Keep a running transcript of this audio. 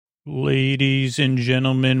Ladies and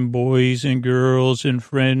gentlemen, boys and girls, and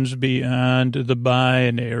friends beyond the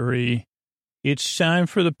binary, it's time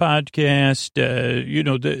for the podcast.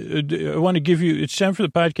 I want to give you, it's time for the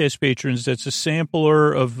podcast patrons. That's a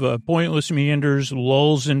sampler of pointless meanders,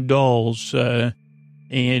 lulls, and dulls. And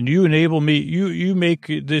you enable me, you make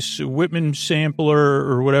this Whitman sampler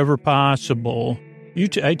or whatever possible.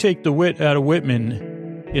 I take the wit out of Whitman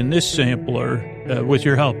in this sampler with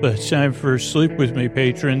your help. It's time for Sleep With Me,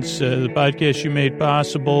 patrons, the podcast you made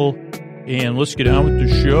possible. And let's get on with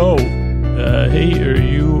the show. Hey, are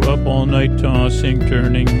you up all night tossing,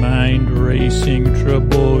 turning, mind racing,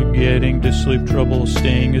 trouble getting to sleep, trouble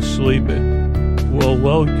staying asleep? Well,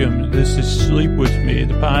 welcome. This is Sleep With Me,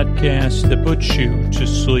 the podcast that puts you to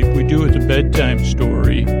sleep. We do it with a bedtime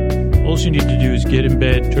story. All you need to do is get in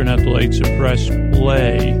bed, turn out the lights, and press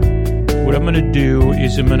play. What I'm going to do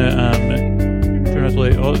is I'm going to turn out the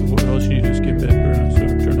light. All you need to do is get in bed,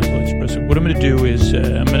 turn out the lights, press it. What I'm going to do is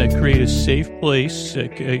I'm going to create a safe place.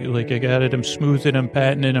 Like I got it. I'm smoothing it. I'm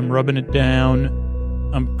patting it. I'm rubbing it down.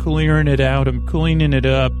 I'm clearing it out. I'm cleaning it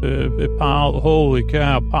up. Holy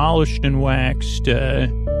cow, polished and waxed.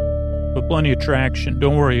 But plenty of traction.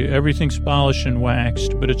 Don't worry, everything's polished and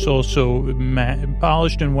waxed, but it's also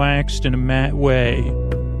polished and waxed in a matte way.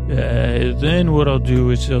 Then what I'll do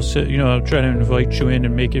is I'll try to invite you in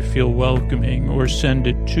and make it feel welcoming or send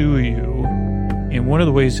it to you. And one of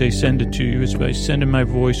the ways I send it to you is by sending my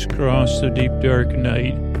voice across the deep, dark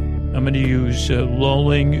night. I'm going to use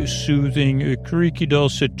lulling, soothing, creaky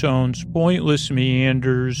dulcet tones, pointless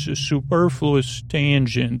meanders, superfluous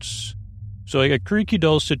tangents. So I got creaky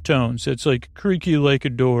dulcet tones. That's like creaky like a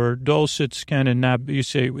door. Dulcet's kind of not, you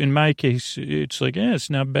say, in my case, it's like, it's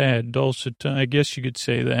not bad. Dulcet, I guess you could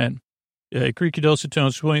say that. Creaky dulcet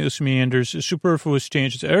tones, pointless meanders, superfluous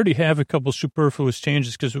tangents. I already have a couple superfluous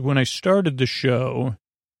tangents because when I started the show,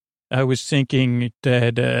 I was thinking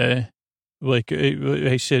that,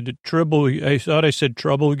 I said trouble. I thought I said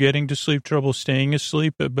trouble getting to sleep, trouble staying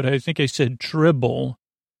asleep, but I think I said tribble.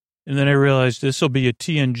 And then I realized this will be a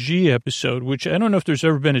TNG episode, which I don't know if there's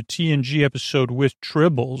ever been a TNG episode with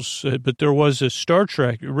tribbles, but there was a Star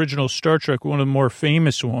Trek, original Star Trek, one of the more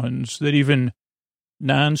famous ones that even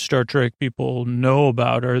non-Star Trek people know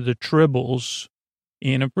about are the tribbles.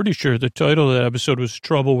 And I'm pretty sure the title of that episode was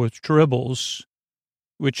Trouble with Tribbles,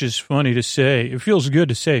 which is funny to say. It feels good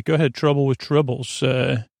to say. Go ahead, trouble with tribbles.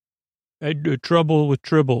 Trouble with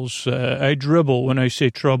tribbles. I dribble when I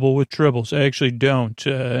say trouble with tribbles. I actually don't.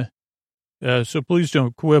 So please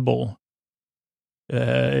don't quibble.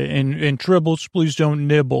 And tribbles, please don't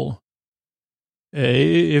nibble.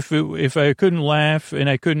 If I couldn't laugh and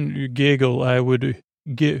I couldn't giggle, I would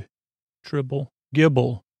gibble.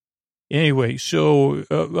 Anyway, so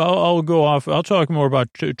I'll go off. I'll talk more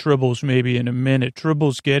about tribbles maybe in a minute.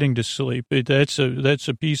 Tribbles getting to sleep. That's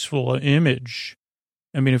a peaceful image.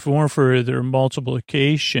 I mean, if it weren't for their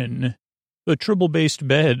multiplication, a tribble-based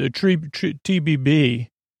bed, a TBB,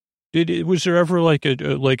 was there ever like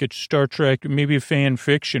a Star Trek, maybe a fan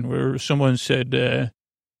fiction where someone said,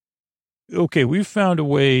 okay, we've found a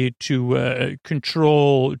way to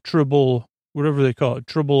control tribble, whatever they call it,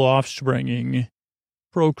 tribble offspringing,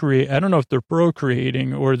 procreate. I don't know if they're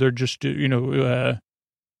procreating or they're just, whatever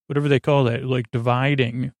they call that, like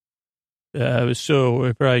dividing. So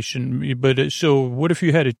I probably shouldn't, but so what if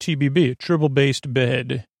you had a TBB, a tribble-based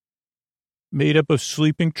bed made up of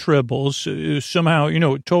sleeping tribbles? Somehow,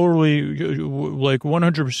 totally like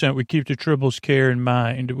 100% we keep the tribbles' care in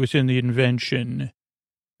mind within the invention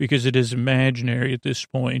because it is imaginary at this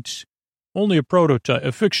point. Only a prototype,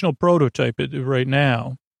 a fictional prototype right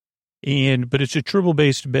now. But it's a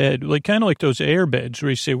tribble-based bed, like kind of like those air beds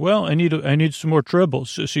where you say, well, I need some more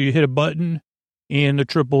tribbles. So you hit a button and the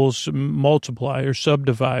tribbles multiply or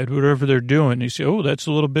subdivide, whatever they're doing. You say, oh, that's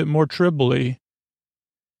a little bit more tribbly.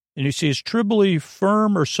 And you say, is tribbly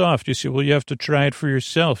firm or soft? You say, well, you have to try it for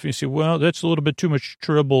yourself. You say, well, that's a little bit too much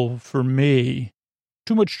tribble for me.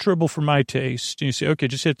 Too much tribble for my taste. And you say, okay,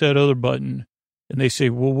 just hit that other button. And they say,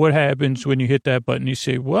 well, what happens when you hit that button? You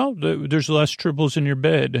say, well, there's less tribbles in your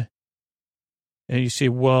bed. And you say,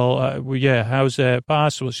 well, yeah, how's that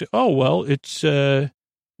possible? You say, oh, well, it's,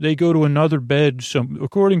 they go to another bed.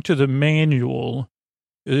 According to the manual,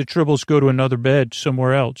 the tribbles go to another bed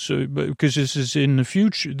somewhere else. Because this is in the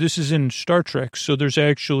future. This is in Star Trek. So there's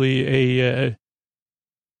actually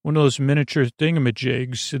one of those miniature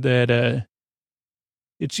thingamajigs that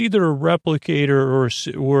it's either a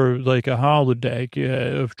replicator or like a holodeck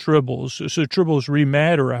of tribbles. So tribbles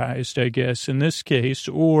rematerized, I guess, in this case,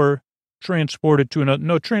 or transported to another.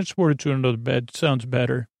 No, transported to another bed sounds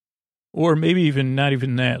better. Or maybe even not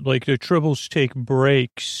even that. Like the tribbles take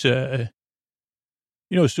breaks. It's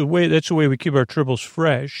that's the way we keep our tribbles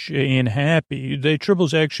fresh and happy. The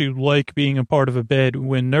tribbles actually like being a part of a bed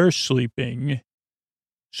when they're sleeping.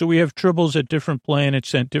 So we have tribbles at different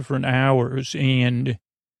planets at different hours. And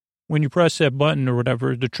when you press that button or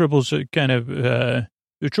whatever, the tribbles are the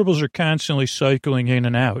tribbles are constantly cycling in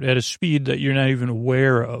and out at a speed that you're not even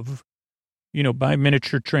aware of. By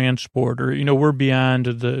miniature transporter. We're beyond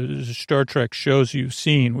the Star Trek shows you've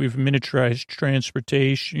seen. We've miniaturized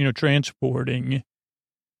transportation, transporting.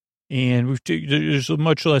 And there's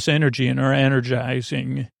much less energy in our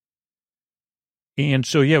energizing. And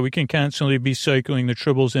so, yeah, we can constantly be cycling the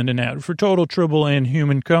tribbles in and out for total tribble and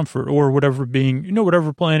human comfort or whatever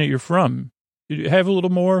whatever planet you're from. Have a little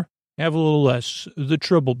more, have a little less. The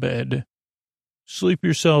tribble bed. Sleep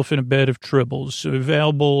yourself in a bed of tribbles.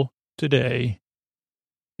 Available today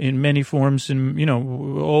in many forms and,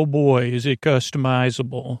 oh boy, is it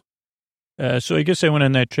customizable. So I guess I went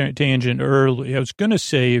on that tangent early. I was going to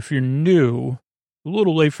say, if you're new, a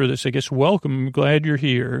little late for this, I guess, welcome. I'm glad you're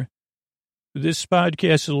here. This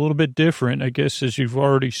podcast is a little bit different, I guess, as you've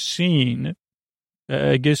already seen.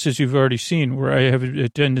 Where I have a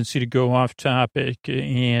tendency to go off topic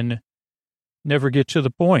and never get to the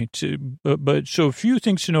point. But so a few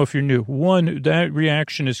things to know if you're new. One, that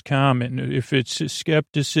reaction is common. If it's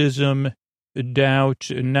skepticism, doubt,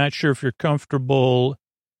 not sure if you're comfortable,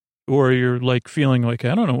 or you're like feeling like,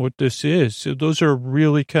 I don't know what this is. So those are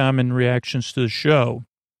really common reactions to the show.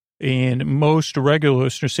 And most regular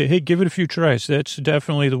listeners say, hey, give it a few tries. That's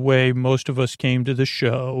definitely the way most of us came to the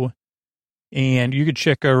show. And you could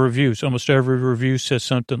check our reviews. Almost every review says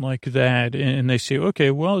something like that. And they say,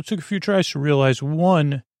 okay, well, it took a few tries to realize,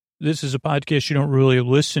 one, this is a podcast you don't really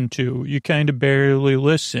listen to. You kind of barely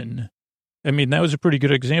listen. I mean, that was a pretty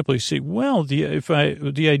good example. You say, well,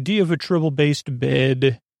 the idea of a tribble-based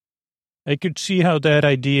bed, I could see how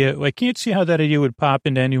I can't see how that idea would pop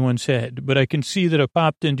into anyone's head, but I can see that it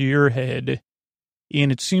popped into your head.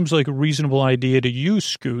 And it seems like a reasonable idea to you,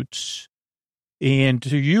 Scoots. And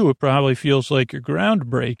to you, it probably feels like you're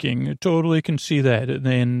groundbreaking. I totally can see that.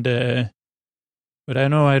 But I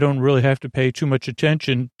know I don't really have to pay too much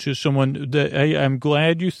attention to someone that I'm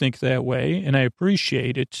glad you think that way, and I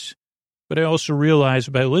appreciate it. But I also realize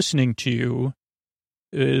by listening to you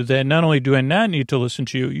that not only do I not need to listen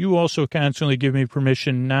to you, you also constantly give me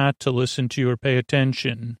permission not to listen to you or pay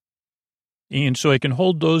attention. And so I can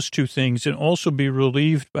hold those two things and also be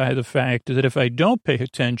relieved by the fact that if I don't pay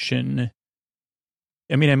attention,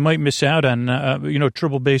 I mean, I might miss out on,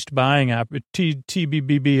 tribble-based buying,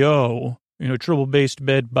 TBBBO, tribble-based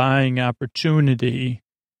bed buying opportunity.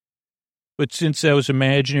 But since that was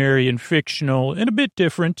imaginary and fictional and a bit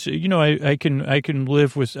different, I can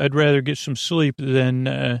live with, I'd rather get some sleep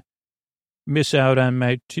than miss out on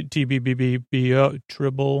my TBBBO,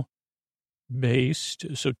 tribble-based,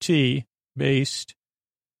 so T-based,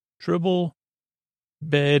 tribble-based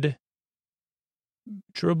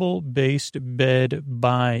bed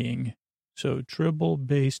buying. So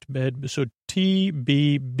tribble-based bed. So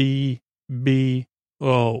TBBBO.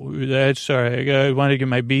 That's sorry. I want to get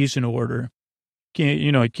my B's in order.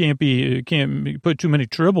 Can't put too many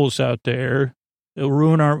tribbles out there.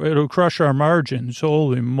 It'll crush our margins.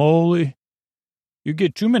 Holy moly. You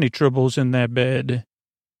get too many tribbles in that bed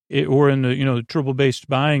or in the, tribble-based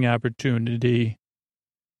buying opportunity.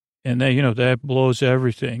 And that blows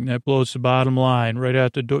everything. That blows the bottom line right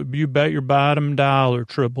out the door. You bet your bottom dollar,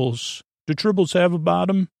 tribbles. Do tribbles have a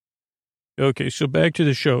bottom? Okay, so back to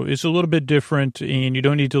the show. It's a little bit different, and you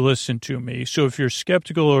don't need to listen to me. So if you're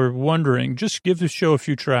skeptical or wondering, just give the show a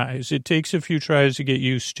few tries. It takes a few tries to get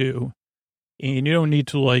used to. And you don't need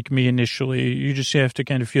to like me initially. You just have to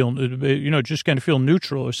kind of feel, feel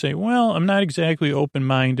neutral or say, well, I'm not exactly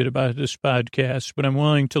open-minded about this podcast, but I'm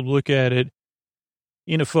willing to look at it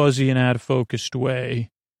in a fuzzy and out-of-focused way.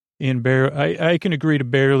 And I can agree to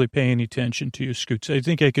barely pay any attention to you, Scoots. I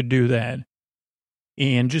think I could do that.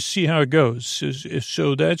 And just see how it goes.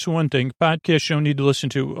 So that's one thing. Podcasts you don't need to listen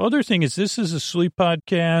to. Other thing is this is a sleep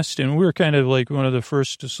podcast, and we're kind of like one of the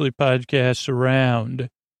first sleep podcasts around.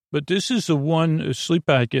 But this is the one sleep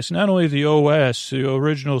podcast, not only the OS, the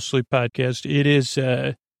original sleep podcast, it is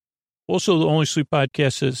also the only sleep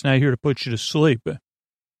podcast that's not here to put you to sleep.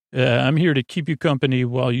 I'm here to keep you company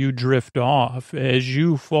while you drift off. As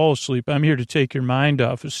you fall asleep, I'm here to take your mind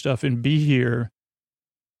off of stuff and be here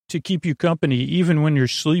to keep you company even when you're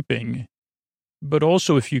sleeping. But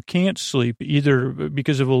also if you can't sleep, either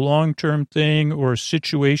because of a long-term thing or a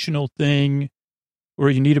situational thing, or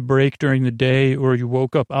you need a break during the day or you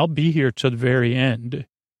woke up, I'll be here to the very end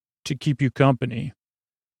to keep you company.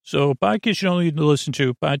 So podcast you don't need to listen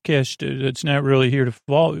to. Podcast that's not really here to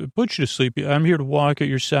put you to sleep. I'm here to walk at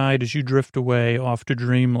your side as you drift away off to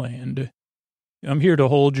dreamland. I'm here to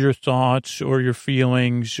hold your thoughts or your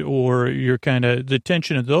feelings or your kind of the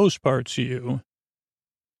tension of those parts of you.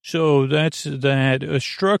 So that's that. A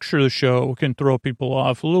structure of the show can throw people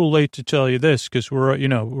off. A little late to tell you this because we're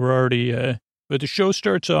already, but the show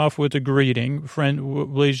starts off with a greeting.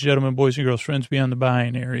 Ladies and gentlemen, boys and girls, friends beyond the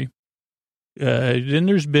binary. Then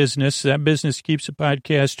there's business. That business keeps the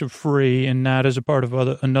podcast free and not as a part of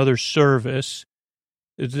another service.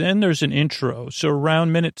 Then there's an intro. So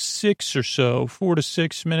around minute 6 or so, 4 to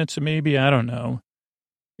 6 minutes, maybe, I don't know.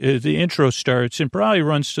 The intro starts and probably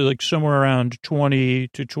runs to like somewhere around 20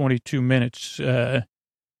 to 22 minutes. And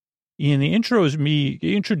the intro is me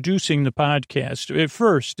introducing the podcast. At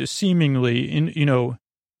first, seemingly in an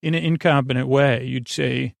incompetent way, you'd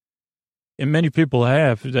say, and many people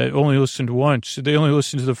have that only listened once. They only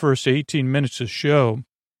listened to the first 18 minutes of the show.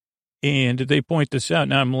 And they point this out.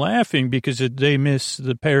 Now, I'm laughing because they miss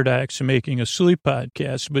the paradox of making a sleep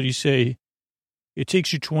podcast. But you say, it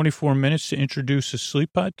takes you 24 minutes to introduce a sleep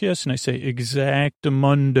podcast? And I say,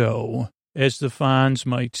 exactamundo, as the Fonz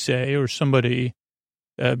might say, or somebody,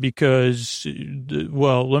 because,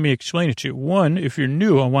 let me explain it to you. One, if you're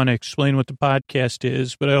new, I want to explain what the podcast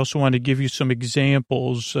is, but I also want to give you some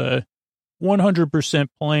examples, 100%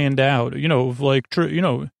 planned out, of like,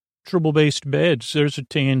 triple-based beds. There's a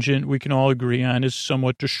tangent we can all agree on is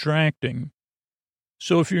somewhat distracting.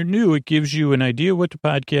 So if you're new, it gives you an idea what the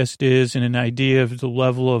podcast is and an idea of the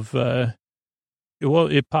level of,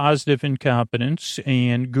 positive incompetence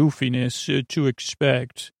and goofiness to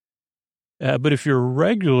expect. But if you're a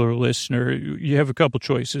regular listener, you have a couple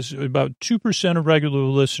choices. About 2% of regular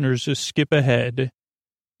listeners skip ahead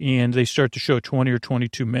and they start the show 20 or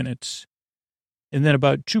 22 minutes. And then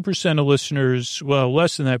about 2% of listeners, well,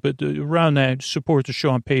 less than that, but around that, support the show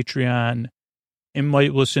on Patreon and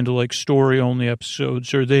might listen to like story-only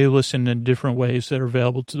episodes, or they listen in different ways that are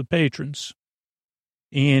available to the patrons.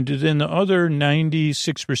 And then the other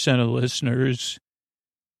 96% of listeners,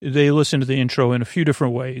 they listen to the intro in a few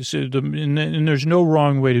different ways, and there's no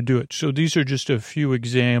wrong way to do it. So these are just a few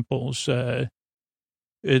examples.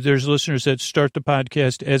 There's listeners that start the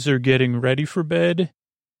podcast as they're getting ready for bed.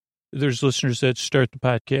 There's listeners that start the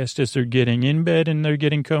podcast as they're getting in bed and they're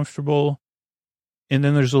getting comfortable. And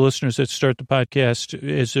then there's the listeners that start the podcast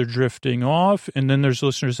as they're drifting off. And then there's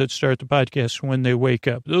listeners that start the podcast when they wake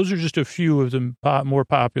up. Those are just a few of the more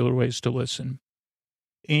popular ways to listen.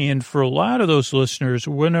 And for a lot of those listeners,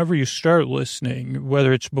 whenever you start listening,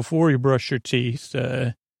 whether it's before you brush your teeth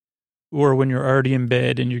or when you're already in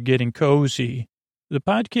bed and you're getting cozy, the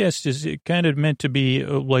podcast is kind of meant to be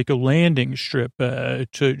like a landing strip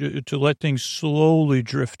to let things slowly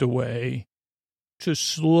drift away, to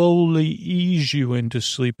slowly ease you into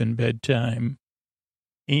sleep and bedtime.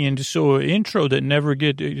 And so an intro that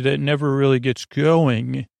never really gets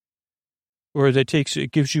going, or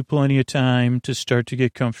it gives you plenty of time to start to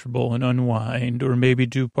get comfortable and unwind, or maybe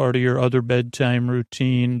do part of your other bedtime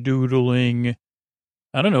routine, doodling.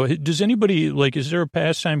 I don't know. Does anybody, is there a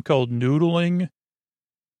pastime called noodling?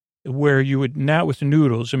 Where you would, not with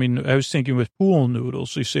noodles. I mean, I was thinking with pool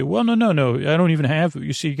noodles. So you say, well, no, I don't even have,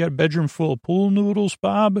 you see, you got a bedroom full of pool noodles,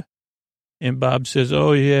 Bob? And Bob says,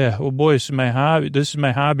 oh, yeah, oh, boy, this is my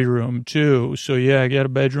hobby room, too. So, yeah, I got a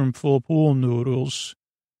bedroom full of pool noodles.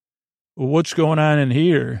 Well, what's going on in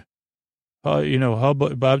here? How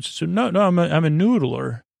about, Bob says, no, I'm a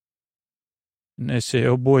noodler. And I say,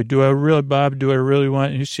 oh, boy, do I really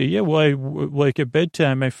want, and you say, yeah, well, at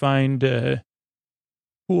bedtime, I find,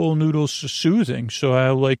 pool noodles soothing, so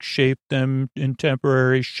I'll shape them in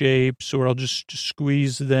temporary shapes, or I'll just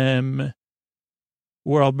squeeze them,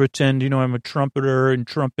 or I'll pretend, I'm a trumpeter and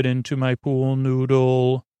trumpet into my pool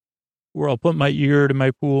noodle, or I'll put my ear to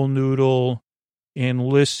my pool noodle and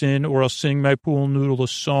listen, or I'll sing my pool noodle a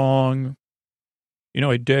song.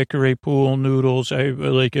 I decorate pool noodles. I've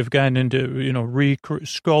gotten into,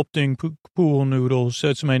 sculpting pool noodles.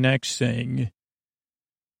 That's my next thing.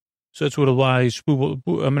 So that's what a lot of these people,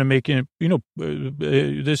 I'm going to make it,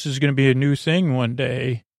 this is going to be a new thing one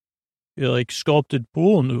day, sculpted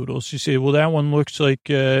pool noodles. You say, well, that one looks like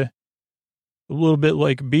a little bit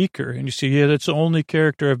like Beaker. And you say, yeah, that's the only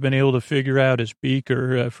character I've been able to figure out is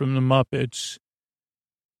Beaker from the Muppets.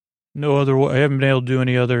 No other, I haven't been able to do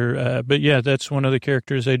any other, but yeah, that's one of the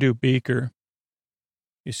characters I do, Beaker.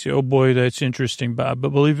 You say, oh, boy, that's interesting, Bob. But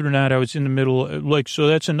believe it or not, I was in the middle, so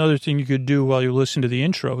that's another thing you could do while you listen to the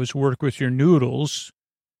intro is work with your noodles,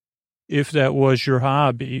 if that was your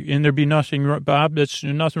hobby. And there'd be nothing, Bob, that's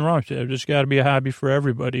nothing wrong with that. There's got to be a hobby for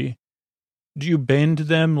everybody. Do you bend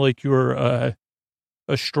them like you're a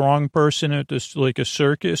strong person at this, like a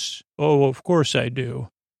circus? Oh, of course I do.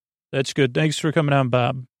 That's good. Thanks for coming on,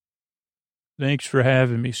 Bob. Thanks for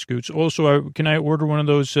having me, Scoots. Also, can I order one of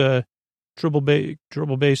those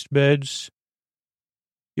triple-based beds?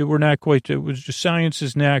 Yeah, we're not quite, it was just, science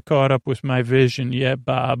is not caught up with my vision yet,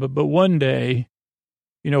 Bob. But one day,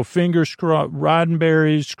 fingers crossed,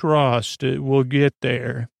 Roddenberry's crossed, we'll get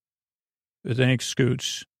there. Thanks,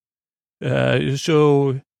 Scoots.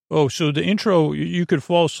 So the intro, you could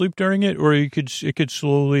fall asleep during it, or it could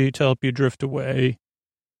slowly help you drift away.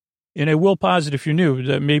 And I will posit, if you're new,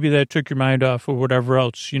 that maybe that took your mind off or whatever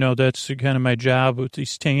else. That's kind of my job with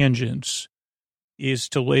these tangents, is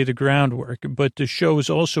to lay the groundwork. But the show is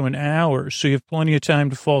also an hour, so you have plenty of time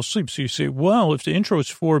to fall asleep. So you say, well, if the intro is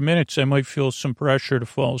 4 minutes, I might feel some pressure to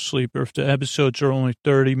fall asleep. Or if the episodes are only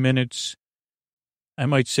 30 minutes, I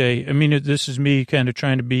might say, this is me kind of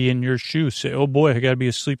trying to be in your shoes. Say, oh boy, I got to be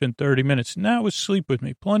asleep in 30 minutes. Now sleep with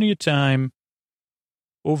me. Plenty of time.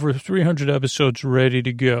 Over 300 episodes ready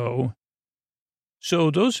to go.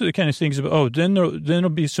 So those are the kind of things then there'll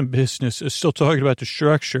be some business. Still talking about the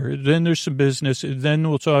structure. Then there's some business. Then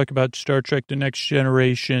we'll talk about Star Trek: The Next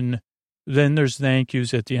Generation. Then there's thank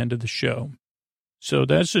yous at the end of the show. So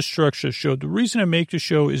that's the structure of the show. The reason I make the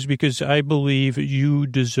show is because I believe you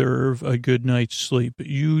deserve a good night's sleep.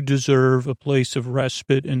 You deserve a place of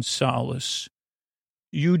respite and solace.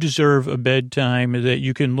 You deserve a bedtime that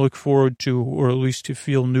you can look forward to, or at least to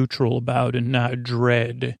feel neutral about and not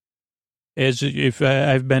dread, as if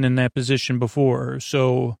I've been in that position before.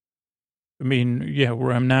 So,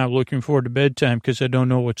 where I'm not looking forward to bedtime because I don't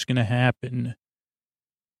know what's going to happen.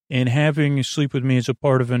 And having sleep with me is a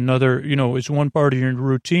part of another, is one part of your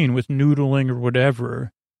routine with noodling or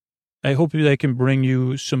whatever. I hope that I can bring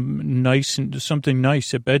you something nice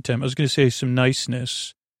at bedtime. I was going to say some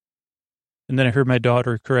niceness. And then I heard my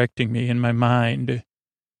daughter correcting me in my mind.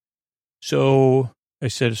 So I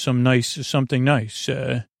said something nice.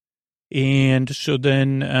 And so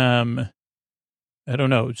then, I don't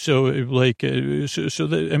know. So that's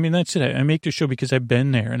it. I make the show because I've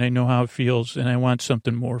been there and I know how it feels and I want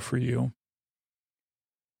something more for you.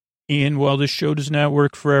 And while this show does not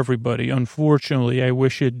work for everybody, unfortunately, I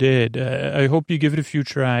wish it did. I hope you give it a few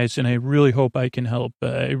tries, and I really hope I can help.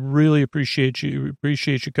 I really appreciate you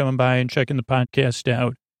coming by and checking the podcast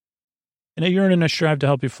out. And I yearn and I strive to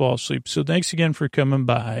help you fall asleep. So thanks again for coming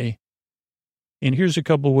by. And here's a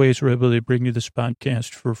couple of ways we're able to bring you this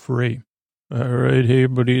podcast for free. All right, hey,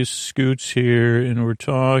 everybody, it's Scoots here, and we're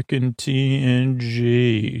talking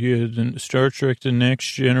TNG, Star Trek: The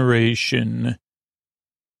Next Generation,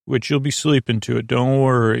 which you'll be sleeping to it. Don't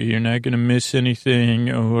worry. You're not going to miss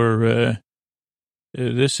anything. Or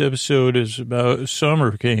this episode is about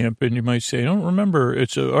summer camp. And you might say, I don't remember.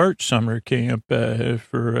 It's an art summer camp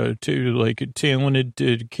for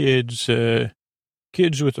talented kids,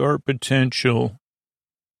 kids with art potential.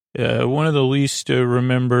 One of the least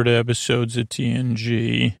remembered episodes of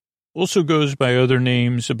TNG. Also goes by other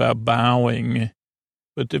names about bowing.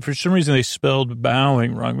 But for some reason, they spelled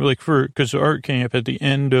bowing wrong. Because the art camp at the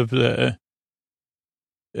end of this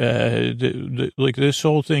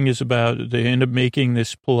whole thing is about, they end up making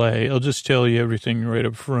this play. I'll just tell you everything right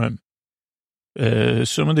up front.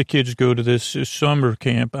 Some of the kids go to this summer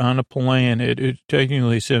camp on a planet. It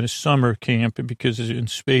technically said a summer camp because in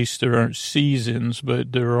space there aren't seasons,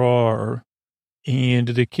 but there are. And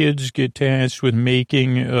the kids get tasked with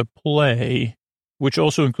making a play, which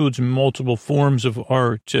also includes multiple forms of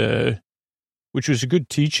art, which was a good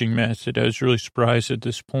teaching method. I was really surprised at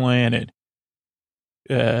this planet.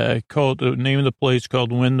 The name of the play is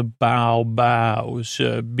called When the Bough Bows,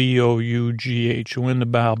 Bough, When the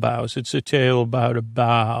Bough Bows. It's a tale about a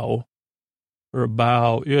bough, or a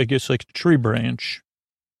bough, I guess like a tree branch.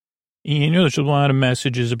 And, there's a lot of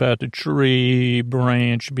messages about the tree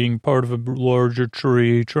branch being part of a larger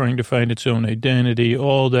tree, trying to find its own identity.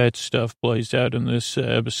 All that stuff plays out in this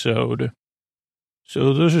episode.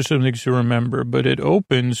 So those are some things to remember. But it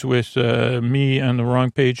opens with me on the wrong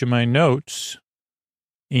page of my notes.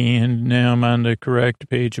 And now I'm on the correct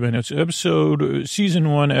page of my notes. Season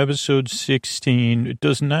 1, episode 16. It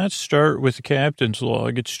does not start with the captain's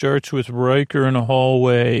log. It starts with Riker in a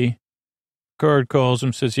hallway. Picard calls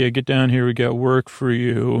him, says, yeah, get down here. We got work for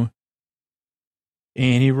you.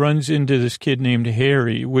 And he runs into this kid named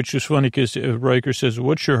Harry, which is funny because Riker says,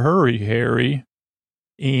 what's your hurry, Harry?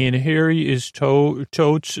 And Harry is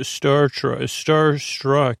totes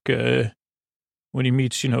starstruck when he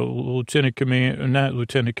meets, Lieutenant Commander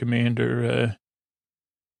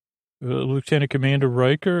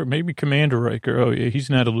Riker, maybe Commander Riker. Oh, yeah,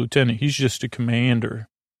 he's not a lieutenant. He's just a commander.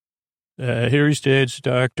 Harry's dad's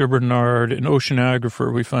Dr. Bernard, an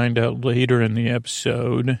oceanographer, we find out later in the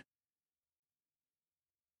episode.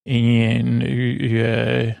 And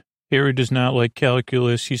Harry does not like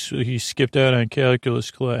calculus. He skipped out on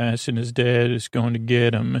calculus class, and his dad is going to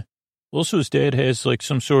get him. Also, his dad has like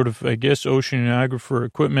some sort of, I guess, oceanographer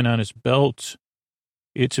equipment on his belt.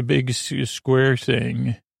 It's a big square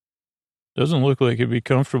thing. Doesn't look like it'd be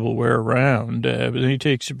comfortable to wear around. But then he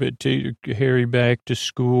takes Harry back to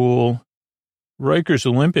school. Riker's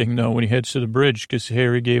limping, though, when he heads to the bridge because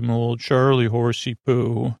Harry gave him a little Charlie horsey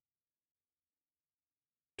poo.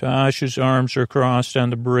 Tasha's arms are crossed on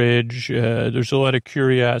the bridge. There's a lot of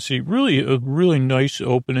curiosity. Really, a really nice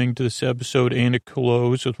opening to this episode and a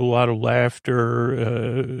close with a lot of laughter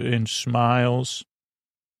and smiles.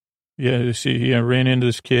 Yeah, see, I ran into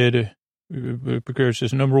this kid. Picard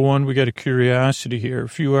says, number one, we got a curiosity here. A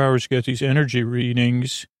few hours, got these energy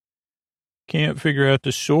readings. Can't figure out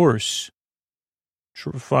the source.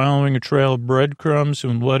 Following a trail of breadcrumbs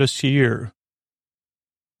and let us hear.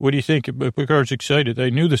 What do you think? Picard's excited. I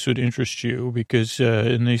knew this would interest you because,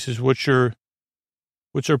 and he says, what's our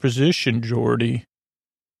position, Geordi?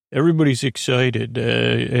 Everybody's excited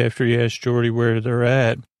after he asks Geordi where they're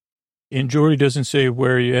at. And Geordi doesn't say,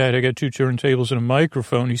 where are you at? I got 2 turntables and a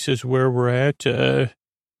microphone. He says, where we're at, I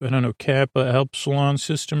don't know, Kappa Epsilon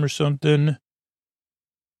system or something.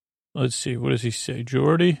 Let's see. What does he say,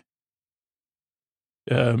 Geordi?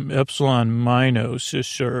 Epsilon Minos,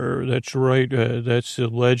 sir. That's right. That's a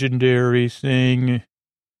legendary thing,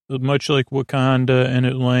 much like Wakanda and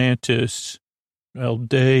Atlantis.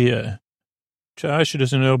 Aldea. Tasha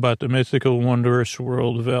doesn't know about the mythical, wondrous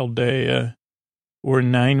world of Aldea, or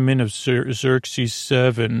 9 Men of Xerxes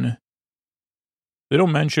 7. They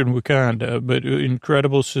don't mention Wakanda, but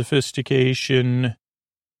incredible sophistication,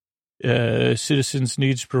 citizens'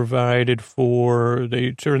 needs provided for.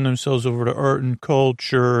 They turn themselves over to art and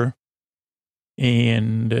culture.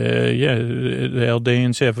 And, the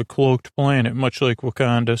Aldeans have a cloaked planet, much like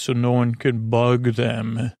Wakanda, so no one can bug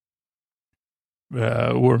them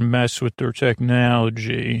or mess with their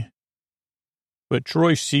technology. But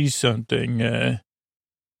Troy sees something.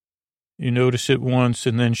 You notice it once,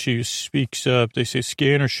 and then she speaks up. They say,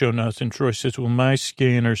 scanners show nothing. Troy says, well, my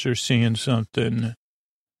scanners are seeing something.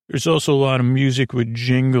 There's also a lot of music with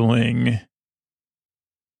jingling,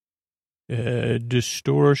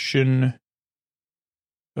 distortion.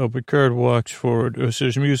 Oh, Picard walks forward. Oh, so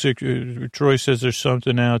there's music. Troy says there's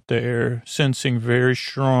something out there, sensing very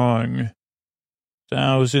strong.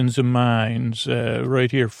 Thousands of minds.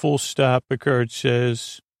 Right here, full stop, Picard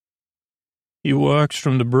says. He walks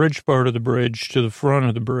from the bridge part of the bridge to the front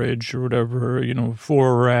of the bridge or whatever,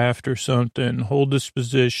 fore or aft or something. Hold this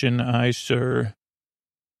position, aye, sir.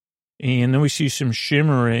 And then we see some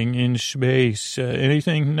shimmering in space.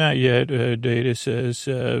 Anything? Not yet, Data says.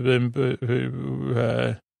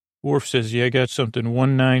 Worf says, yeah, I got something.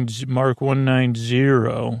 Mark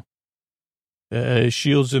 190.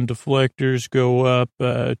 Shields and deflectors go up.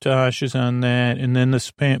 Tasha's on that. And then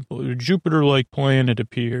this Jupiter-like planet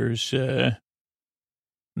appears.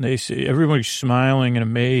 They say everybody's smiling and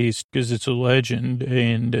amazed because it's a legend.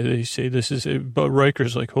 And they say this is it. But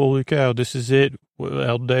Riker's like, holy cow, this is it.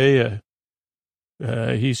 Aldea.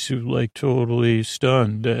 He's like totally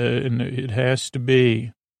stunned. And it has to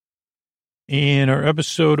be. And our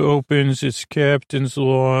episode opens. It's Captain's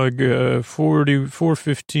Log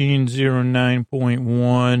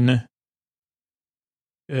 41509.1.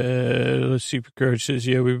 Let's see. Picard says,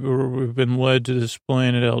 yeah, we've been led to this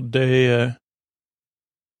planet Aldea.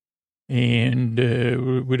 And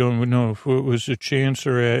we don't know if it was a chance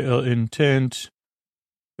or intent.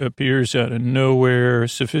 Appears out of nowhere.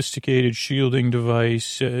 Sophisticated shielding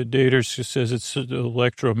device. Data says it's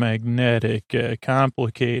electromagnetic,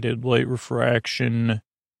 complicated light refraction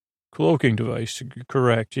cloaking device.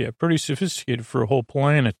 Correct. Yeah, pretty sophisticated for a whole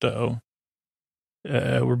planet, though.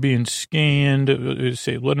 We're being scanned.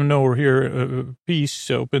 Say, let them know we're here.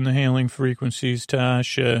 Peace. Open the hailing frequencies,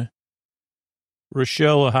 Tasha.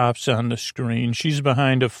 Rochelle hops on the screen. She's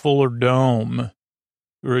behind a fuller dome,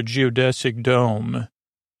 or a geodesic dome.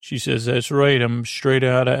 She says, that's right, I'm straight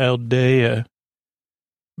out of Aldea.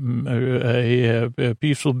 A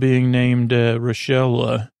peaceful being named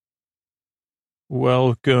Rochelle.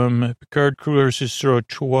 Welcome. Picard clears his throat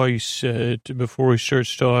twice before he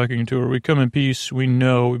starts talking to her. We come in peace. We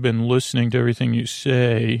know. We've been listening to everything you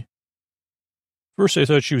say. First, I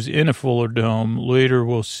thought she was in a fuller dome. Later,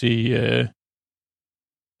 we'll see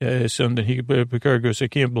something. Picard goes, I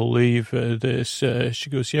can't believe this. She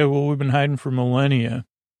goes, yeah, well, we've been hiding for millennia.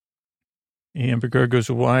 And Picard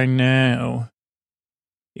goes, why now?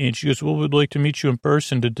 And she goes, well, we'd like to meet you in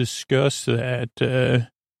person to discuss that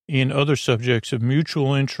and other subjects of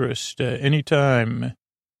mutual interest anytime.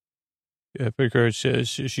 Picard says,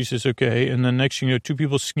 she says, okay. And then next thing you know, two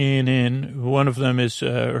people scan in. One of them is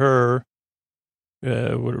Rochella.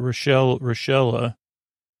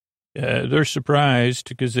 They're surprised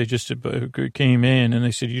because they just came in and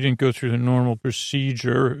they said, you didn't go through the normal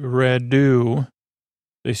procedure. Radu.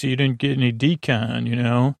 They say you didn't get any decon, you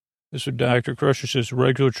know. That's what Dr. Crusher says,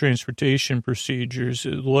 regular transportation procedures.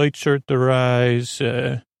 Lights hurt their eyes.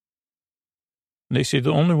 They say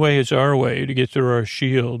the only way is our way to get through our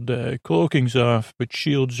shield. Cloaking's off, but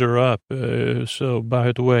shields are up. So,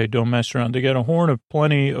 by the way, don't mess around. They got a horn of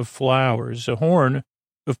plenty of flowers. A horn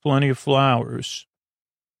of plenty of flowers.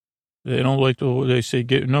 They don't like they say,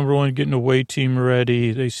 number one, getting a away team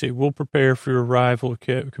ready. They say, we'll prepare for your arrival,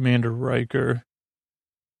 Commander Riker.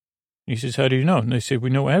 He says, how do you know? And they say, we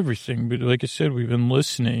know everything. But like I said, we've been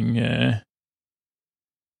listening.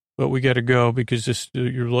 But we got to go because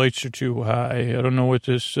your lights are too high. I don't know what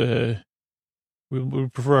this, we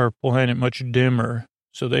prefer our planet much dimmer.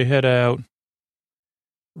 So they head out.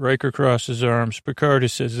 Riker crosses arms. Picard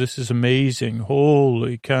says, this is amazing.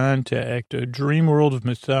 Holy contact. A dream world of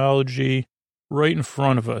mythology right in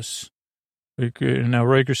front of us. Now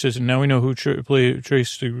Riker says, and now we know who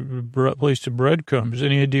traced the place to breadcrumbs.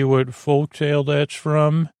 Any idea what folktale that's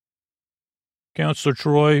from? Counselor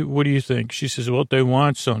Troy, what do you think? She says, well, they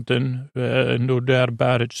want something, no doubt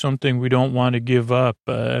about it, something we don't want to give up.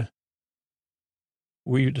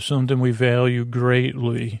 Something we value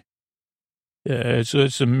greatly. So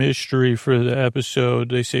it's a mystery for the episode.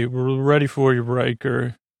 They say, we're ready for you,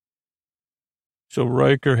 Riker. So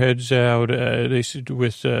Riker heads out,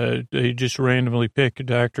 they just randomly pick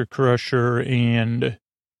Dr. Crusher and,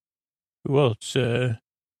 who else?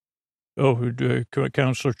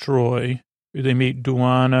 Counselor Troy. They meet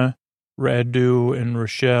Duana, Radu, and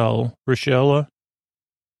Rochella.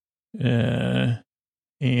 And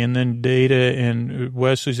then Data, and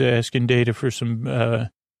Wesley's asking Data for some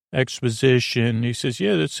exposition. He says,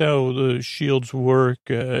 yeah, that's how the shields work,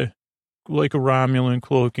 like a Romulan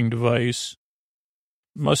cloaking device.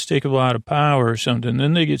 Must take a lot of power or something.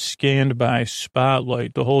 Then they get scanned by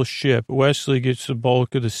Spotlight, the whole ship. Wesley gets the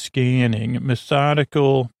bulk of the scanning.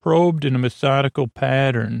 Probed in a methodical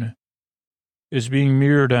pattern is being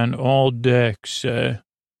mirrored on all decks.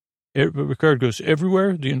 Picard goes,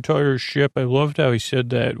 everywhere, the entire ship. I loved how he said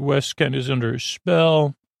that. West kind of is under a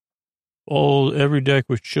spell. Every deck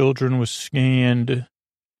with children was scanned.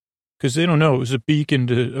 Because they don't know it was a beacon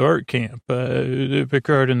to art camp.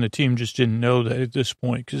 Picard and the team just didn't know that at this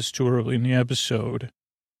point because it's too early in the episode.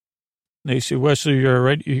 They say, Wesley, you're all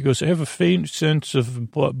right. He goes, I have a faint sense of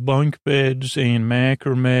bunk beds and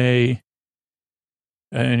macrame.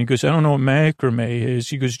 And he goes, I don't know what macrame is.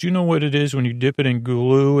 He goes, do you know what it is when you dip it in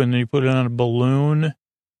glue and then you put it on a balloon?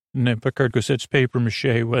 And then Picard goes, that's paper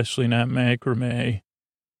mache, Wesley, not macrame.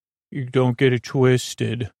 You don't get it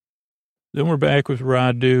twisted. Then we're back with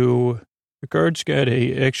Radu. Picard's got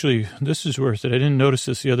actually, this is worth it. I didn't notice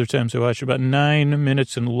this the other times I watched. About 9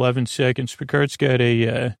 minutes and 11 seconds. Picard's got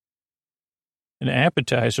an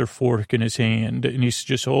appetizer fork in his hand, and he's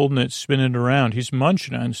just holding it, spinning it around. He's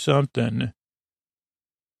munching on something.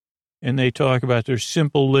 And they talk about their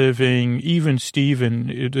simple living. Even Steven,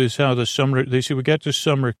 it is how they say, we got the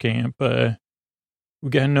summer camp. We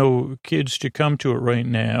got no kids to come to it right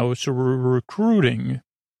now, so we're recruiting.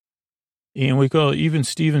 And we call it even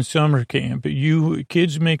Steven Summer Camp. You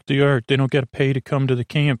kids make the art. They don't get to pay to come to the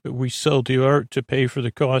camp, but we sell the art to pay for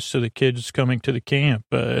the costs of the kids coming to the camp.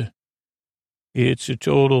 It's a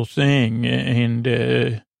total thing. And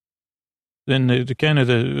then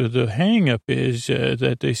the hang up is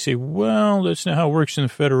that they say, well, that's not how it works in the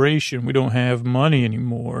Federation. We don't have money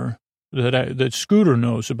anymore that Scooter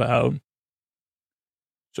knows about.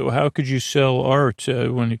 So how could you sell art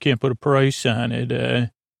when you can't put a price on it?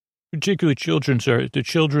 Particularly children's art. The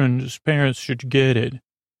children's parents should get it.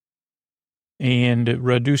 And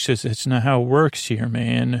Radu says, that's not how it works here,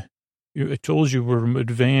 man. I told you we're an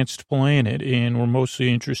advanced planet, and we're mostly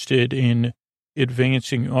interested in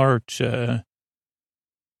advancing art and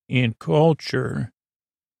culture.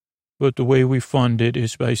 But the way we fund it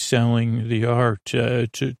is by selling the art to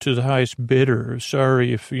the highest bidder.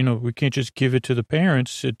 Sorry if, we can't just give it to the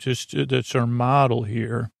parents. That's our model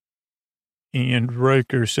here. And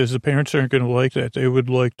Riker says the parents aren't going to like that. They would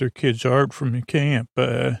like their kids' art from the camp.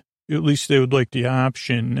 At least they would like the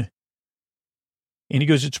option. And he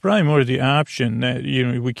goes, it's probably more the option that,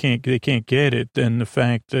 they can't get it than the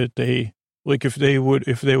fact that if they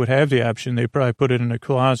would have the option, they'd probably put it in a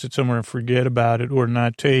closet somewhere and forget about it or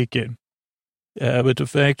not take it. But the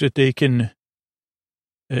fact that they can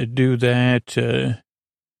do that,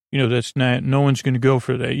 that's not, no one's going to go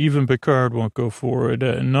for that. Even Picard won't go for it.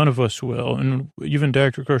 None of us will. And even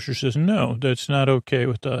Dr. Crusher says, no, that's not okay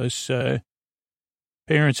with us.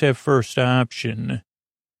 Parents have first option.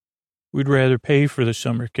 We'd rather pay for the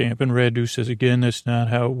summer camp. And Radu says, again, that's not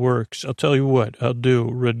how it works. I'll tell you what I'll do,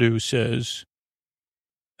 Radu says.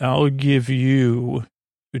 I'll give you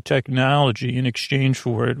the technology in exchange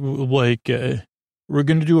for it. Like, we're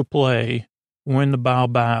going to do a play when the bow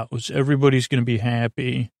bows. Everybody's going to be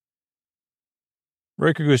happy.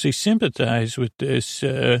 Riker goes, they sympathize with this.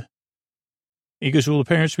 He goes, will the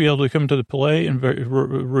parents be able to come to the play? And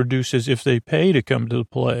Radu says, if they pay to come to the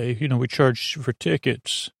play, we charge for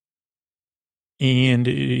tickets. And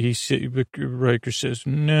Riker says,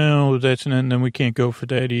 no, that's not, and then we can't go for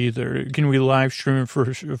that either. Can we live stream it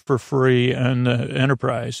for free on the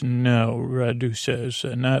Enterprise? No, Radu says,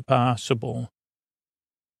 not possible.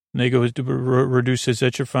 And they go, Radu says,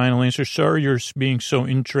 that's your final answer. Sorry you're being so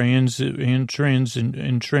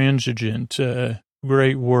intransigent.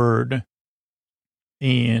 Great word.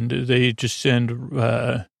 And they just send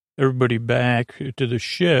everybody back to the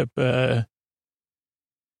ship.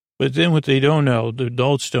 But then what they don't know, the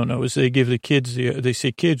adults don't know, is they give the kids, they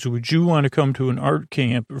say, kids, would you want to come to an art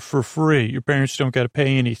camp for free? Your parents don't got to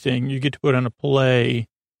pay anything. You get to put on a play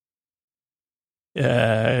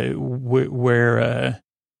where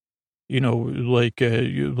like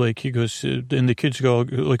he goes, and the kids go,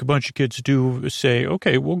 like a bunch of kids do say,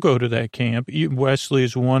 okay, we'll go to that camp. Wesley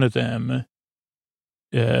is one of them.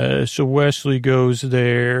 So Wesley goes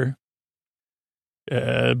there.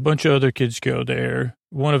 A bunch of other kids go there.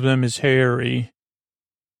 One of them is Harry.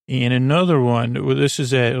 And another one, this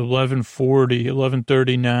is at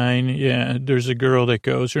 11:39. Yeah, there's a girl that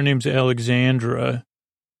goes. Her name's Alexandra.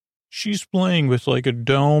 She's playing with like a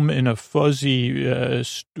dome and a fuzzy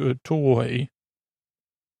toy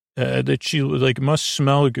that she like must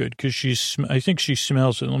smell good because I think she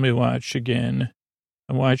smells it. Let me watch again.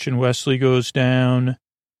 I'm watching Wesley goes down.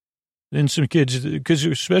 Then some kids, because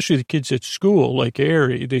especially the kids at school, like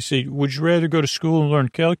Harry, they say, would you rather go to school and learn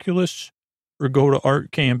calculus or go to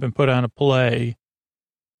art camp and put on a play?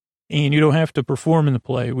 And you don't have to perform in the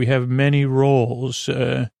play. We have many roles,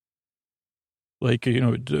 to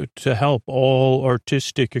help all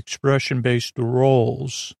artistic expression-based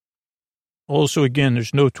roles. Also, again,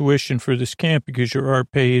 there's no tuition for this camp because your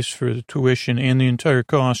art pays for the tuition and the entire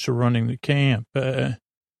cost of running the camp.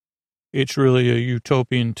 It's really a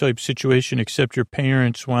utopian type situation, except your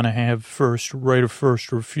parents want to have right of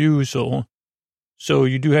first refusal. So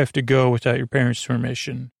you do have to go without your parents'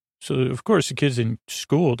 permission. So, of course, the kids in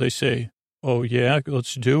school, they say, oh, yeah,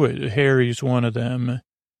 let's do it. Harry's one of them.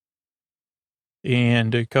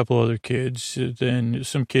 And a couple other kids. Then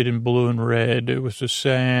some kid in blue and red with a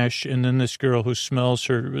sash. And then this girl who smells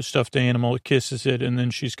her stuffed animal, kisses it, and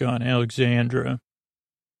then she's gone, Alexandra.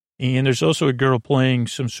 And there's also a girl playing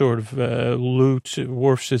some sort of lute.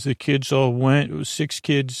 Worf says the kids all went. It was 6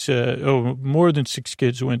 kids. More than 6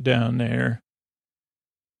 kids went down there.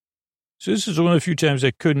 So this is one of the few times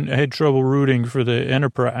I had trouble rooting for the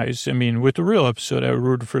Enterprise. I mean, with the real episode, I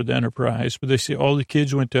rooted for the Enterprise. But they say all the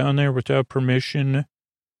kids went down there without permission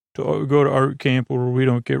to go to art camp where we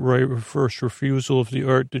don't get right of first refusal of the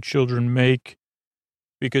art the children make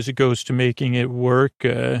because it goes to making it work.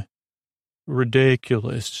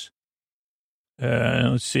 Ridiculous.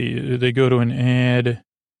 Let's see. They go to an ad.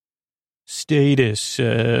 Status.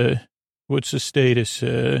 What's the status?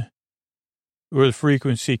 Or the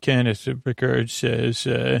frequency, Kenneth Picard says,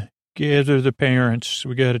 gather the parents.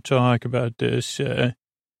 We got to talk about this.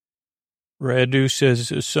 Radu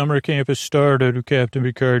says, summer camp has started, Captain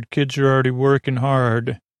Picard. Kids are already working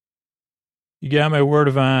hard. You got my word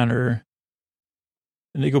of honor.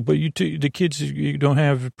 And they go, but the kids, you don't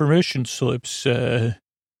have permission slips. And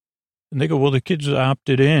they go, well, the kids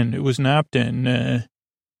opted in. It was an opt-in.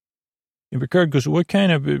 And Picard goes, what kind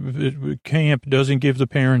of camp doesn't give the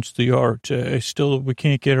parents the art? We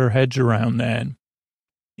can't get our heads around that.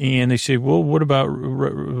 And they say, well, what about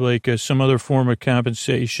some other form of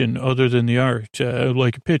compensation other than the art?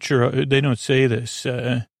 Like a picture, they don't say this.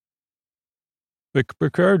 But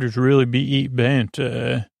Picard is really bent.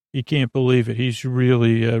 He can't believe it. He's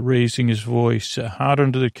really raising his voice, hot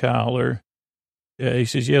under the collar. He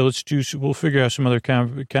says, yeah, we'll figure out some other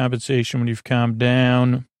compensation when you've calmed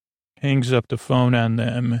down. Hangs up the phone on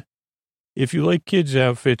them. If you like kids'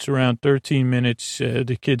 outfits, around 13 minutes,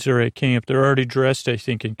 the kids are at camp. They're already dressed, I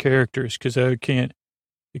think, in characters because the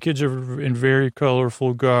kids are in very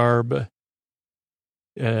colorful garb.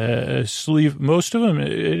 sleeve. Most of them, I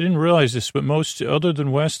didn't realize this, but most, other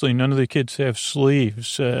than Wesley, none of the kids have sleeves.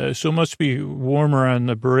 So it must be warmer on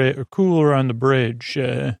the bridge, or cooler on the bridge.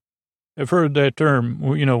 I've heard that term,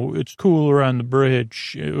 it's cooler on the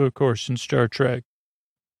bridge, of course, in Star Trek.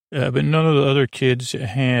 But none of the other kids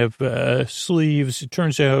have sleeves. It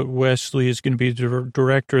turns out Wesley is going to be the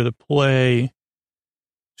director of the play.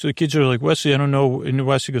 So the kids are like, Wesley, I don't know. And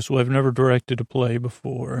Wesley goes, well, I've never directed a play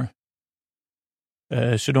before.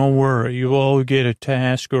 So don't worry. You all get a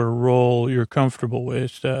task or a role you're comfortable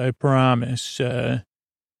with, I promise. Then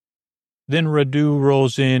Radu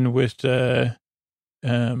rolls in with the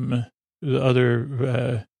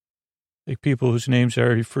other people whose names I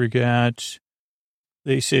already forgot.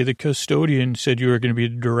 They say the custodian said you were going to be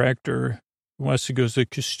the director. Wesley goes, the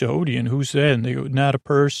custodian? Who's that? And they go, not a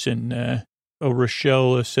person.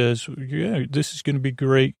 Rochelle says, yeah, this is going to be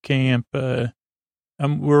great camp.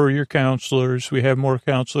 We're your counselors. We have more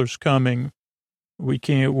counselors coming. We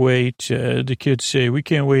can't wait. The kids say, we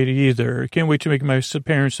can't wait either. I can't wait to make my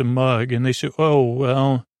parents a mug. And they say, oh,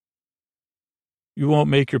 well, you won't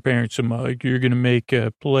make your parents a mug. You're going to make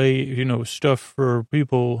a play, stuff for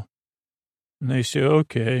people. And they say,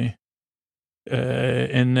 okay.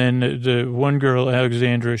 And then the one girl,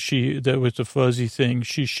 Alexandra, that was the fuzzy thing,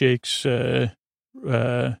 she shakes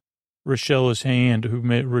Rochelle's hand,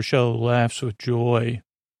 Rochelle laughs with joy.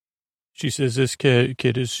 She says, this kid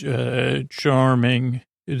is charming.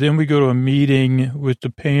 Then we go to a meeting with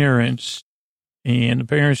the parents, and the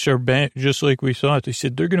parents are back just like we thought. They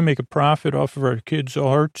said they're going to make a profit off of our kids'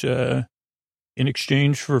 art in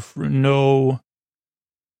exchange for no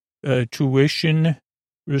tuition.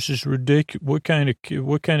 This is ridiculous. What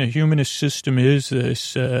kind of humanist system is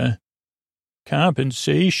this?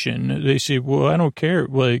 Compensation. They say, well, I don't care.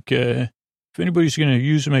 Like, if anybody's going to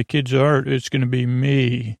use my kid's art, it's going to be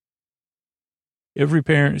me. Every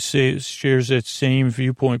parent shares that same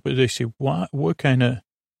viewpoint, but they say, what kind of,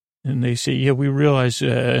 and they say, yeah, we realize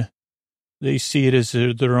they see it as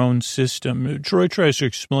their own system. Troy tries to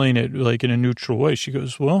explain it like in a neutral way. She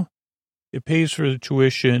goes, well, it pays for the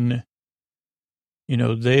tuition.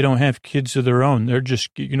 They don't have kids of their own. They're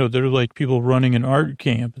just, they're like people running an art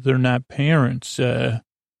camp. They're not parents. So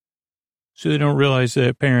they don't realize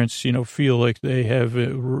that parents, feel like they have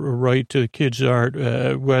a right to the kids' art,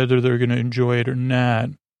 whether they're going to enjoy it or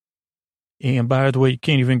not. And by the way, you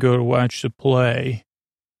can't even go to watch the play.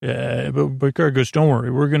 But Picard goes, don't worry,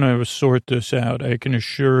 we're going to sort this out. I can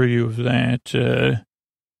assure you of that.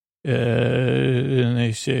 And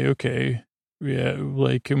they say, okay. Yeah,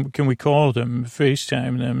 like, can we call them,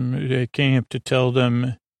 FaceTime them at camp to tell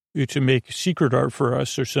them to make secret art for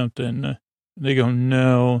us or something? They go,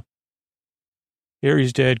 no.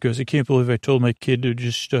 Harry's dad goes, I can't believe I told my kid to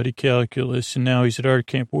just study calculus, and now he's at art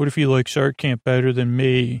camp. What if he likes art camp better than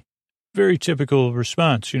me? Very typical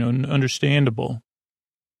response, understandable.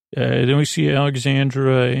 Then we see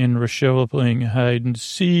Alexandra and Rochelle playing hide and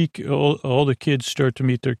seek. All the kids start to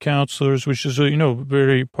meet their counselors, which is,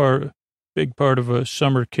 big part of a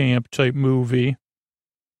summer camp type movie.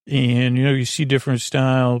 And, you see different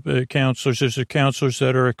style counselors. There's the counselors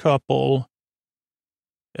that are a couple.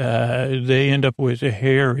 They end up with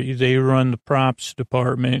Harry. They run the props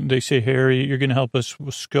department. They say, Harry, you're going to help us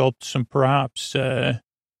sculpt some props. You're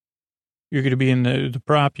going to be in the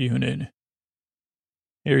prop unit.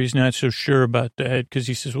 Harry's not so sure about that because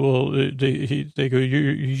he says, well, they go,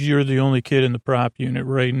 you're the only kid in the prop unit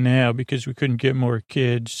right now because we couldn't get more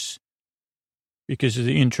kids because of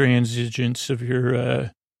the intransigence of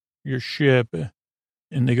your ship.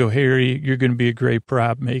 And they go, Harry, you're going to be a great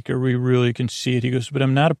prop maker. We really can see it. He goes, but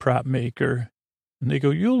I'm not a prop maker. And they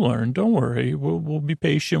go, you'll learn. Don't worry. We'll be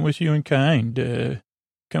patient with you and kind.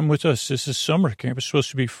 Come with us. This is summer camp. It's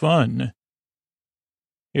supposed to be fun.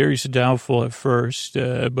 Harry's doubtful at first,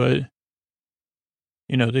 but,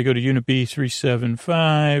 they go to Unit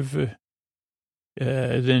B375.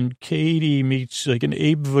 Then Katie meets like an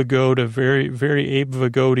Abe Vigoda, very, very Abe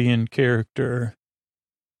Vigodian character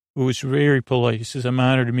who is very polite. He says, I'm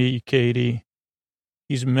honored to meet you, Katie.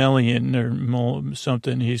 He's Melian or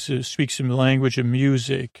something. He speaks some language of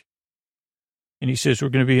music. And he says, we're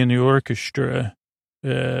going to be in the orchestra.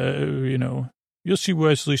 You'll see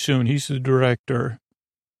Wesley soon. He's the director.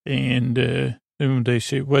 And they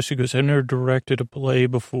say, Wesley goes, I've never directed a play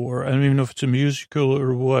before. I don't even know if it's a musical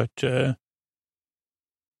or what. And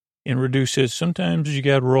Radu says, sometimes you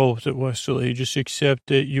got to roll with it, Wesley. Just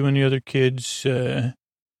accept it. You and the other kids.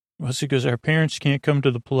 Wesley goes, our parents can't come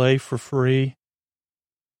to the play for free.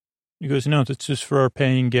 He goes, no, that's just for our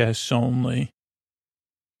paying guests only.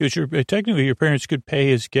 Because technically your parents could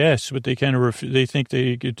pay as guests, but they kind of they think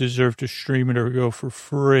they deserve to stream it or go for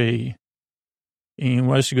free. And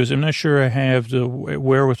Wesley goes, I'm not sure I have the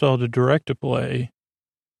wherewithal to direct a play.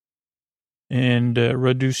 And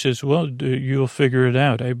Radu says, well, you'll figure it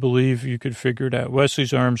out. I believe you could figure it out.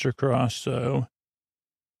 Wesley's arms are crossed, so.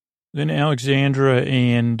 Then Alexandra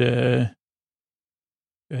and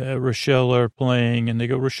Rochelle are playing, and they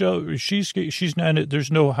go, Rochelle, she's not,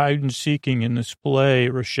 there's no hide and seeking in this play,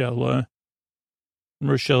 Rochelle. And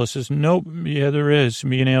Rochelle says, nope, yeah, there is.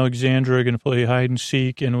 Me and Alexandra are going to play hide and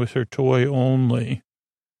seek and with her toy only.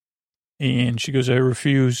 And she goes, I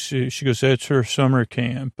refuse. She goes, that's her summer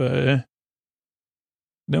camp. Then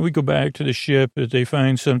we go back to the ship. They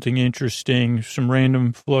find something interesting, some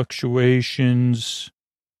random fluctuations.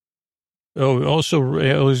 Oh, also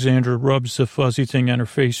Alexandra rubs the fuzzy thing on her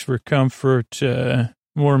face for comfort,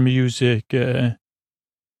 more music. And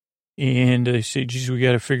they say, geez, we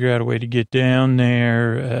got to figure out a way to get down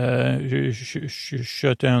there,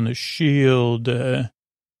 shut down the shield.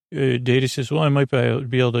 Data says, well, I might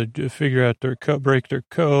be able to figure out break their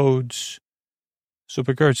codes. So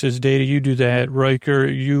Picard says, Data, you do that. Riker,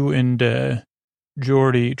 you and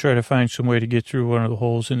Geordi try to find some way to get through one of the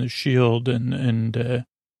holes in the shield. And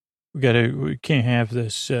we can't have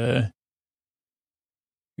this.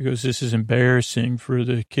 Because this is embarrassing for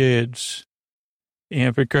the kids.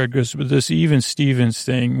 And Picard goes, but this Even Stevens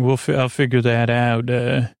thing, I'll figure that out.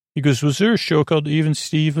 He goes, was there a show called Even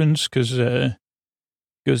Stevens? Because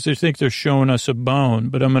they think they're showing us a bone,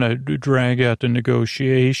 but I'm going to drag out the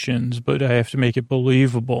negotiations, but I have to make it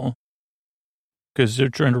believable. Because they're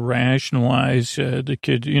trying to rationalize the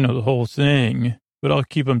kid, the whole thing, but I'll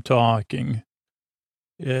keep them talking.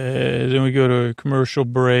 Then we go to a commercial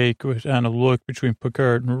break on a look between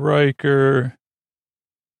Picard and Riker.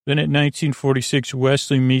 Then at 1946,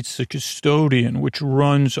 Wesley meets the custodian, which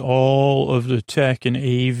runs all of the tech and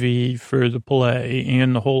AV for the play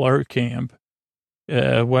and the whole art camp.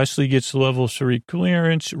 Wesley gets level 3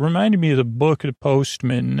 clearance. Reminded me of the book, The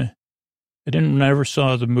Postman. I never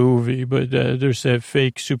saw the movie, but there's that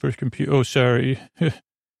fake supercomputer. Oh, sorry.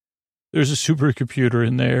 There's a supercomputer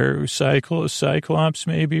in there. Cyclops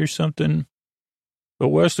maybe or something. But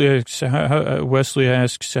Wesley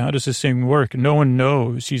asks, how does this thing work? No one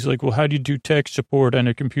knows. He's like, well, how do you do tech support on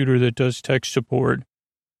a computer that does tech support?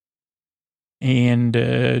 And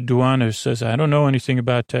Duana says, I don't know anything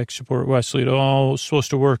about tech support, Wesley, at all. It's supposed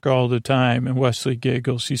to work all the time. And Wesley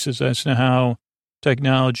giggles. He says, that's not how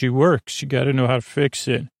technology works. You got to know how to fix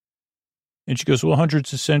it. And she goes, well,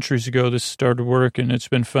 hundreds of centuries ago, this started working. It's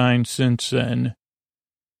been fine since then.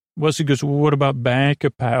 Wesley goes, well, what about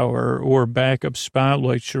backup power or backup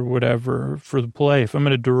spotlights or whatever for the play? If I'm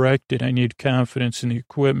going to direct it, I need confidence in the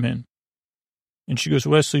equipment. And she goes,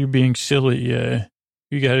 Wesley, you're being silly.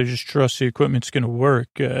 You got to just trust the equipment's going to work.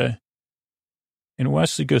 And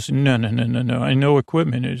Wesley goes, no. I know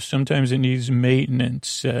equipment. Sometimes it needs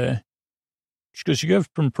maintenance. She goes, you have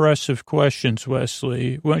impressive questions,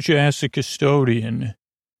 Wesley. Why don't you ask the custodian?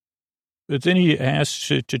 But then he asks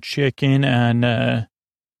to check in on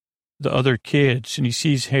the other kids, and he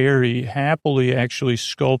sees Harry happily actually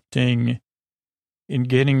sculpting and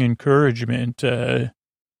getting encouragement,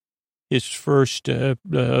 his first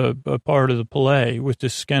part of the play with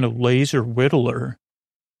this kind of laser whittler.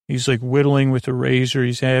 He's like whittling with a razor.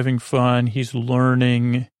 He's having fun. He's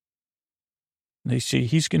learning. They say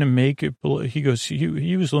he's going to make it. He goes,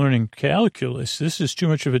 he was learning calculus. This is too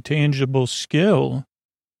much of a tangible skill.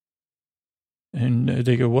 And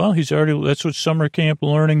they go, well, that's what summer camp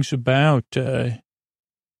learning's about.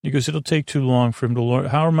 He goes, it'll take too long for him to learn.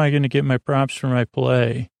 How am I going to get my props for my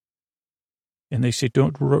play? And they say,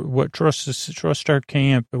 trust our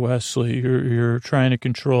camp, Wesley. You're trying to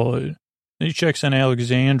control it. Then he checks on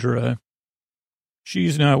Alexandra.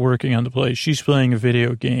 She's not working on the play. She's playing a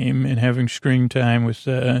video game and having screen time with,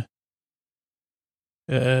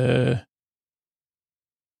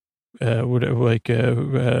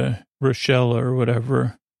 Rochelle or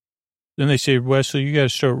whatever. Then they say, Wesley, you got to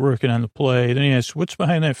start working on the play. Then he asks, what's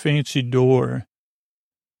behind that fancy door?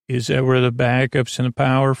 Is that where the backups and the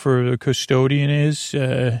power for the custodian is?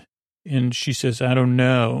 And she says, I don't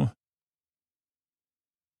know.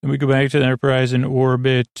 Then we go back to the Enterprise in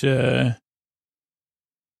orbit. They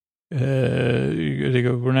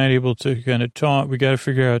go, we're not able to kind of talk. We got to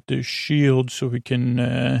figure out the shield so we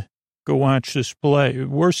can go watch this play.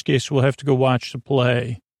 Worst case, we'll have to go watch the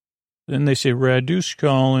play. Then they say, Radu's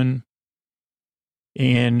calling.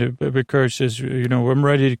 And Picard says, I'm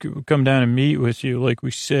ready to come down and meet with you. Like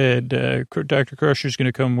we said, Dr. Crusher's going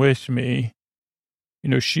to come with me.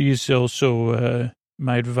 She's also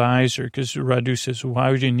my advisor, because Radu says,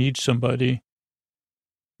 why would you need somebody?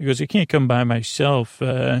 He goes, I can't come by myself.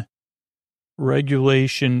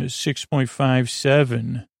 Regulation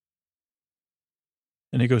 6.57.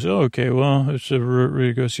 And he goes, oh, okay, well,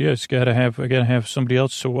 he goes, yeah, I gotta have somebody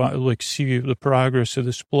else to like see the progress of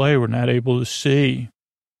this play we're not able to see.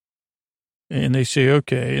 And they say,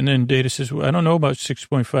 okay. And then Data says, well, I don't know about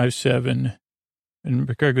 6.57. And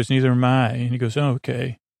Picard goes, neither am I. And he goes, oh,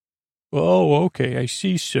 okay. Well, oh, okay, I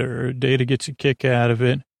see, sir. Data gets a kick out of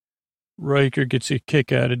it. Riker gets a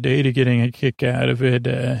kick out of Data getting a kick out of it.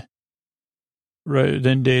 Right,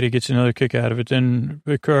 then Data gets another kick out of it. Then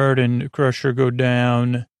Picard and Crusher go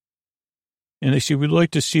down. And they say, we'd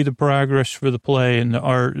like to see the progress for the play and the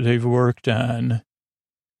art they've worked on.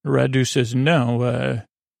 Radu says, no,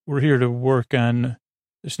 we're here to work on,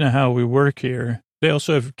 that's not how we work here. They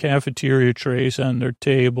also have cafeteria trays on their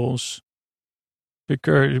tables.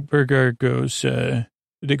 Picard goes,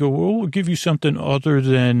 they go, well, we'll give you something other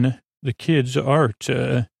than the kids' art.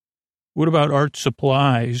 What about art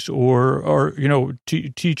supplies or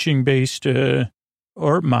teaching-based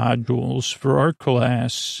art modules for art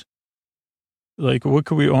class? Like, what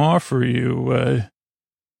can we offer you?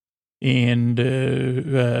 And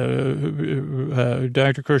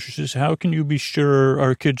Dr. Crusher says, how can you be sure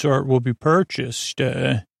our kids' art will be purchased?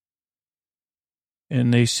 And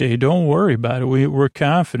they say, don't worry about it. We're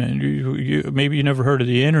confident. Maybe you never heard of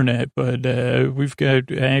the internet, but we've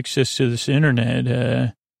got access to this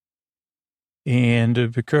internet.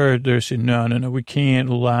 And Picard, they're saying, no, we can't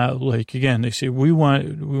allow, like, again, they say, we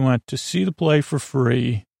want to see the play for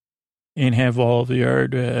free and have all of the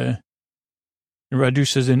art. And Radu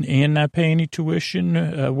says, and not pay any tuition?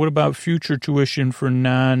 What about future tuition for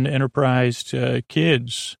non-enterprise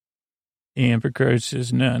kids? And Picard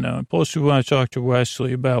says, no. Plus, we want to talk to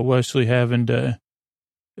Wesley about Wesley having to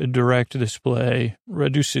direct this play.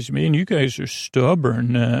 Radu says, man, you guys are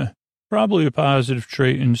stubborn. Probably a positive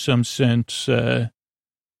trait in some sense. So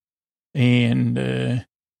he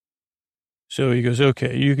goes,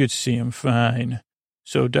 okay, you could see him fine.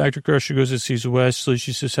 So Dr. Crusher goes and sees Wesley.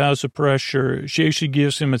 She says, how's the pressure? She actually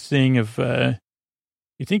gives him a thing of,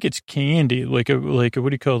 you think it's candy, like a what do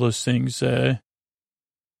you call those things?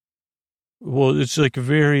 Well, it's like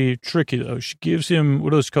very tricky though. She gives him,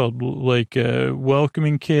 what is it called? Like a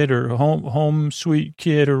welcoming kit or home sweet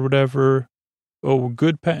kit or whatever. Oh,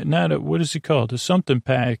 what is it called? A something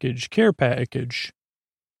package, care package.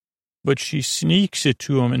 But she sneaks it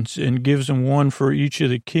to him and gives him one for each of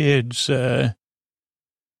the kids,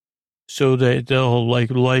 so that they'll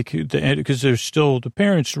because they're still, the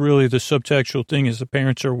parents really, the subtextual thing is the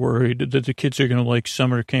parents are worried that the kids are going to like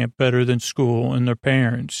summer camp better than school and their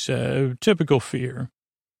parents, typical fear.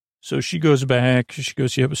 So she goes back, she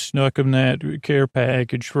goes, yep, snuck them that care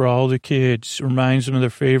package for all the kids, reminds them of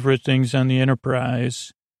their favorite things on the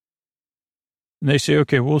Enterprise. And they say,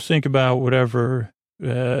 okay, we'll think about whatever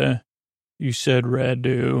you said,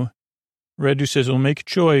 Radu. Radu says, we'll make a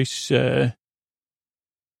choice.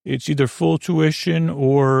 It's either full tuition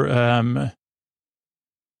or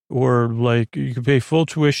like you can pay full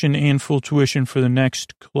tuition and full tuition for the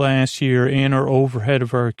next class here and our overhead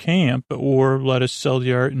of our camp, or let us sell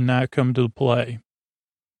the art and not come to the play.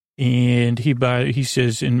 And he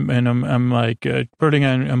says, and I'm like,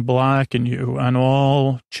 I'm blocking you on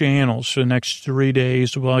all channels for the next 3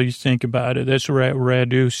 days while you think about it. That's what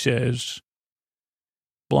Radu says.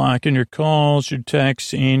 Blocking your calls, your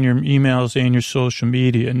texts, and your emails, and your social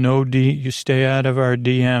media. You stay out of our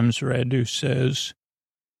DMs, Radu says,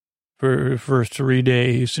 for 3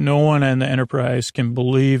 days. No one on the Enterprise can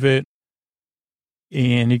believe it.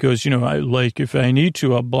 And he goes, if I need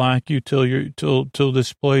to, I'll block you till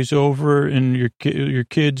this play's over, and your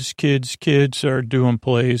kids are doing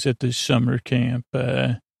plays at this summer camp.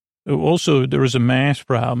 Also, there was a math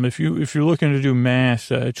problem. If you're looking to do math,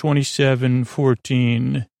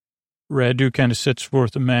 2714, Radu kind of sets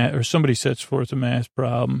forth somebody sets forth a math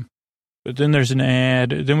problem. But then there's an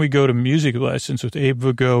ad. Then we go to music lessons with Abe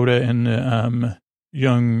Vigoda and the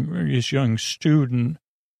young student,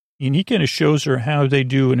 and he kind of shows her how they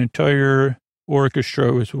do an entire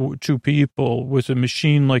orchestra with two people with a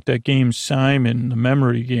machine like that game Simon, the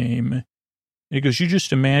memory game. And he goes, you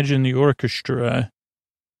just imagine the orchestra.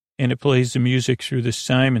 And it plays the music through the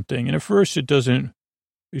Simon thing. And at first it doesn't,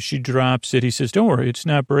 she drops it. He says, don't worry, it's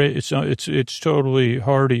not break. It's totally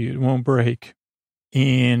hardy. It won't break.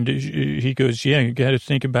 And he goes, yeah, you got to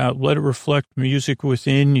think about, let it reflect music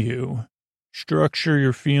within you. Structure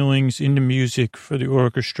your feelings into music for the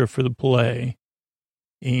orchestra, for the play.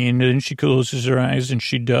 And then she closes her eyes and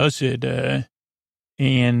she does it.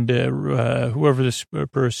 And whoever this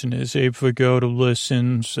person is, Abe Vigoda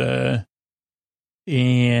listens, and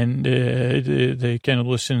they kind of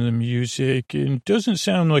listen to the music. And it doesn't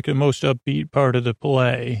sound like the most upbeat part of the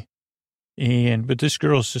play. But this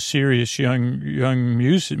girl's a serious young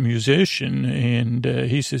musician, and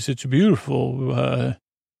he says it's beautiful.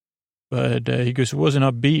 But he goes, it wasn't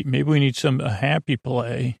upbeat. Maybe we need a happy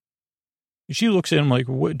play. And she looks at him like,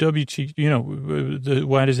 what, WT,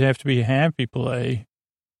 why does it have to be a happy play?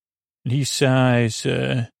 And he sighs.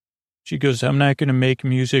 She goes, I'm not going to make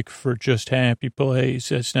music for just happy plays.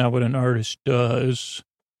 That's not what an artist does.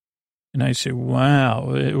 And I say,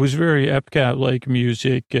 wow, it was very Epcot-like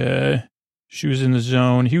music. She was in the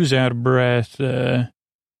zone. He was out of breath. Then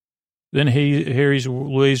Harry's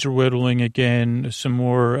laser whittling again, some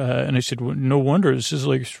more. And I said, well, no wonder. This is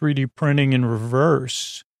like 3D printing in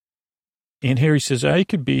reverse. And Harry says, I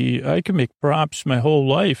could make props my whole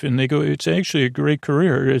life. And they go, it's actually a great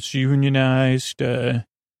career. It's unionized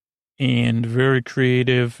and very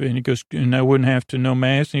creative. And he goes, and I wouldn't have to know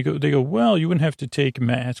math. And they go, well, you wouldn't have to take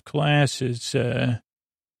math classes.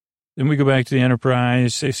 Then we go back to the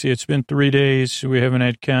Enterprise. They say it's been 3 days. We haven't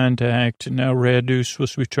had contact. Now Radu's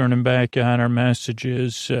supposed to be turning back on our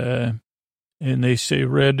messages. And they say,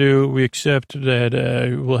 Radu, we accept that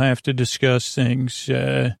we'll have to discuss things.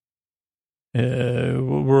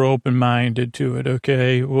 We're open-minded to it,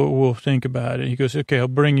 okay? We'll think about it. He goes, okay, I'll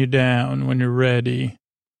bring you down when you're ready.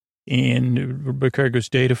 And Picard goes,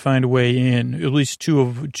 Data, find a way in. At least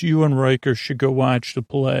you and Riker should go watch the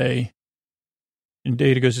play. And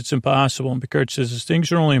Data goes, it's impossible. And Picard says,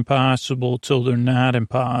 things are only impossible till they're not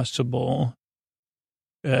impossible.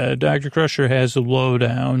 Dr. Crusher has a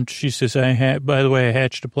lowdown. She says, by the way, I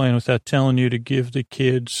hatched a plan without telling you to give the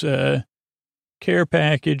kids care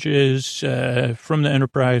packages from the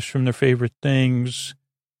Enterprise, from their favorite things.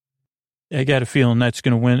 I got a feeling that's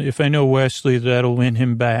going to win. If I know Wesley, that'll win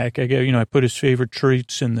him back. I put his favorite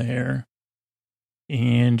treats in there.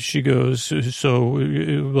 And she goes, so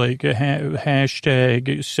like a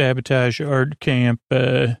hashtag sabotage art camp.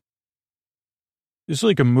 It's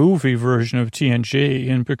like a movie version of TNG.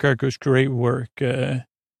 And Picard goes, great work. And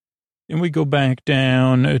we go back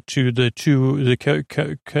down to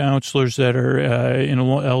the counselors that are in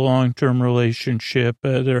a long-term relationship.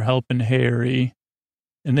 They're helping Harry.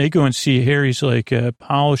 And they go and see Harry's like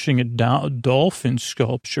polishing a dolphin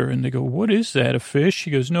sculpture. And they go, what is that, a fish?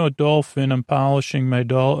 He goes, no, a dolphin. I'm polishing my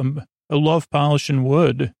dolphin. I love polishing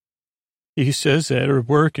wood. He says that, or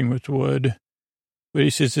working with wood. But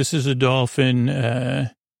he says, this is a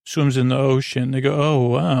dolphin, swims in the ocean. They go, oh,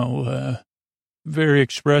 wow, very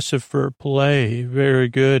expressive for play, very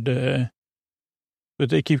good.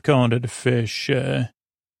 But they keep calling it a fish.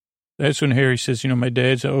 That's when Harry says, my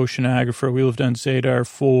dad's an oceanographer. We lived on Zadar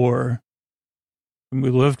 4, and we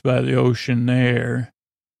lived by the ocean there.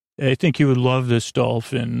 I think he would love this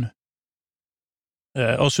dolphin.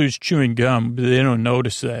 Also, he's chewing gum, but they don't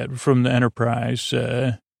notice that from the Enterprise.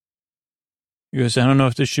 He goes, I don't know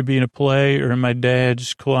if this should be in a play or in my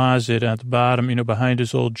dad's closet at the bottom, behind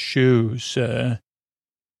his old shoes. Then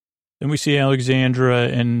we see Alexandra,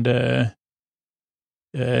 and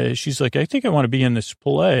she's like, I think I want to be in this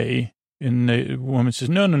play. And the woman says,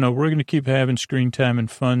 no, we're going to keep having screen time and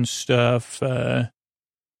fun stuff. Then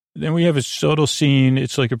we have a subtle scene.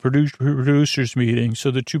 It's like a producers meeting.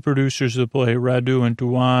 So the two producers of the play, Radu and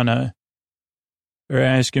Duana, are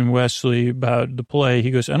asking Wesley about the play.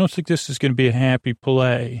 He goes, I don't think this is going to be a happy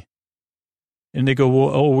play. And they go,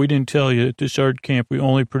 well, we didn't tell you at this art camp, we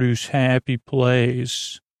only produce happy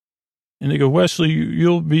plays. And they go, Wesley,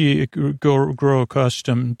 you'll grow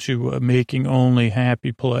accustomed to making only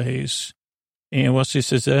happy plays. And Wesley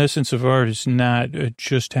says the essence of art is not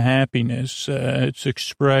just happiness, it's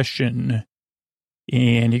expression.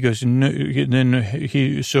 And he goes, no, then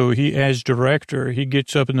he, as director, he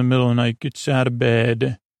gets up in the middle of the night, gets out of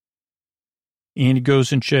bed, and he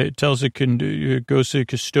goes and goes to the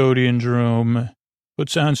custodian's room,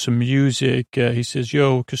 puts on some music. He says,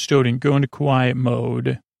 yo, custodian, go into quiet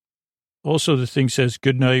mode. Also, the thing says,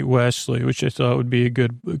 good night, Wesley, which I thought would be a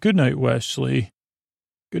good night, Wesley.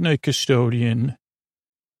 Good night, custodian.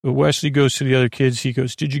 But Wesley goes to the other kids. He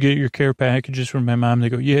goes, did you get your care packages from my mom? They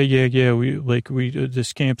go, yeah.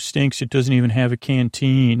 This camp stinks. It doesn't even have a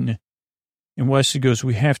canteen. And Wesley goes,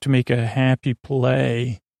 we have to make a happy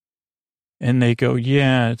play. And they go,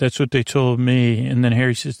 yeah, that's what they told me. And then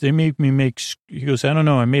Harry says, they made me he goes, I don't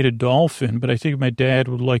know. I made a dolphin, but I think my dad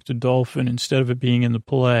would like the dolphin instead of it being in the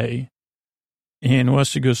play. And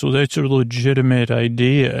Wesley goes, well, that's a legitimate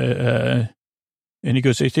idea. And he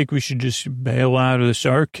goes, I think we should just bail out of this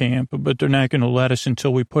art camp, but they're not going to let us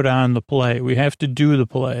until we put on the play. We have to do the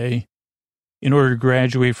play in order to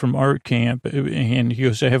graduate from art camp. And he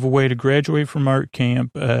goes, I have a way to graduate from art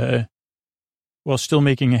camp while still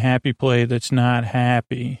making a happy play that's not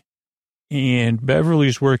happy. And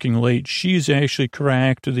Beverly's working late. She's actually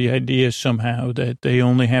cracked the idea somehow that they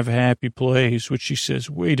only have happy plays, which she says,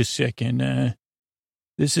 wait a second,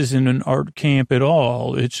 this isn't an art camp at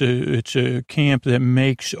all. It's a camp that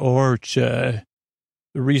makes art. The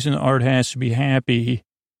reason art has to be happy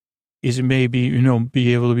is it may be,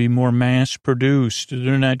 be able to be more mass produced.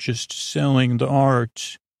 They're not just selling the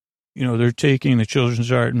art. They're taking the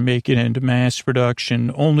children's art and making it into mass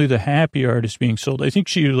production. Only the happy art is being sold. I think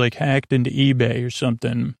she hacked into eBay or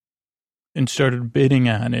something and started bidding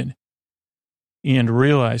on it and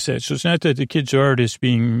realized that. So it's not that the kids' art is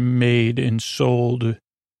being made and sold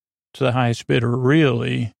to the highest bidder,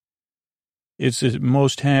 really. It's the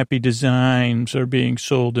most happy designs are being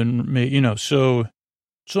sold and made, so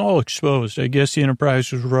it's all exposed. I guess the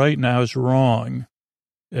Enterprise was right and I was wrong.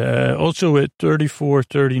 Also at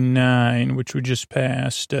 34:39, which we just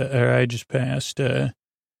passed, or I just passed,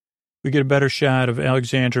 we get a better shot of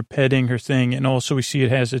Alexandra petting her thing, and also we see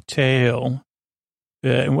it has a tail.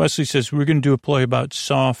 And Wesley says, we're going to do a play about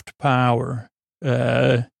soft power.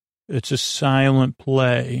 It's a silent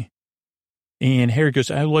play. And Harry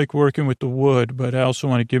goes, I like working with the wood, but I also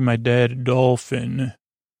want to give my dad a dolphin.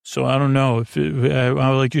 So I don't know if I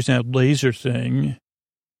like using that laser thing.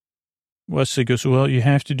 Wesley goes, well, you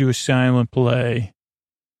have to do a silent play.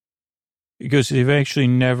 Because they've actually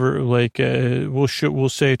never, we'll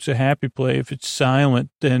say it's a happy play. If it's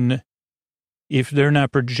silent, then if they're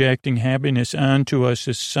not projecting happiness onto us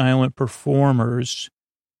as silent performers,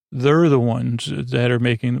 they're the ones that are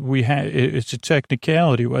making, it's a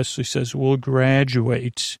technicality. Wesley says, we'll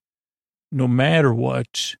graduate no matter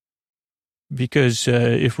what. Because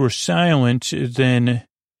if we're silent, then,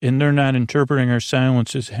 and they're not interpreting our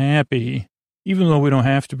silence as happy, even though we don't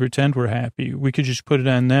have to pretend we're happy, we could just put it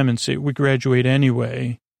on them and say, we graduate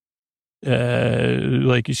anyway.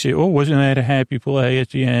 Like you say, oh, wasn't that a happy play at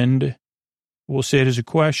the end? We'll say it as a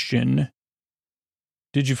question.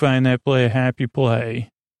 Did you find that play a happy play?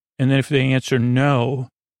 And then if they answer no,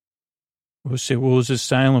 we'll say, well, it was a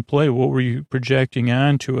silent play. What were you projecting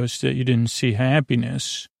onto us that you didn't see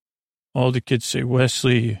happiness? All the kids say,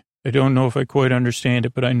 Wesley, I don't know if I quite understand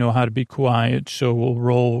it, but I know how to be quiet, so we'll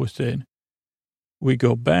roll with it. We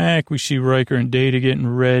go back. We see Riker and Data getting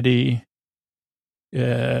ready.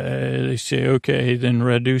 They say, okay. Then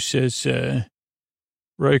Radu says,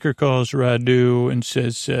 Riker calls Radu and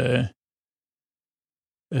says,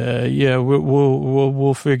 yeah,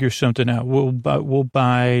 we'll figure something out. We'll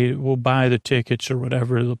buy the tickets or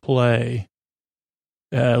whatever the play.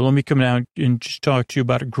 Let me come down and just talk to you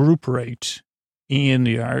about a group rate in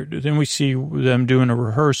the art. Then we see them doing a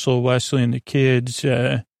rehearsal, Wesley and the kids,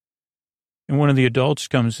 and one of the adults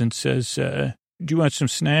comes and says, do you want some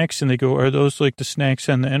snacks? And they go, are those like the snacks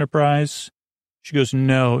on the Enterprise? She goes,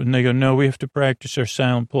 no. And they go, no, we have to practice our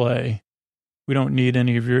silent play. We don't need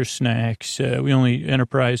any of your snacks. We only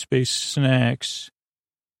Enterprise-based snacks.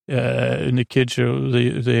 And the kids are,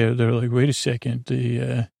 they're like, wait a second.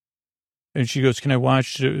 And she goes, can I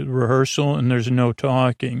watch the rehearsal? And there's no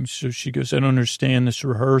talking. So she goes, I don't understand this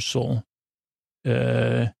rehearsal.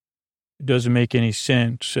 It doesn't make any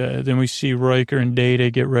sense. Then we see Riker and Data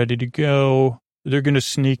get ready to go. They're going to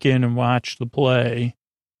sneak in and watch the play.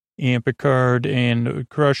 And Picard and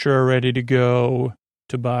Crusher are ready to go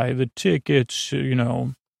to buy the tickets.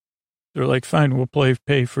 They're like, fine, we'll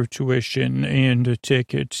pay for tuition and the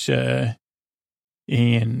tickets. And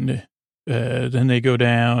then they go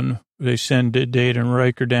down. They send Data and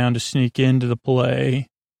Riker down to sneak into the play.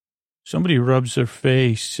 Somebody rubs their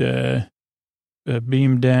face,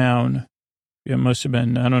 beam down. It must have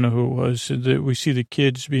been, I don't know who it was. We see the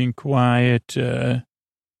kids being quiet. Oh,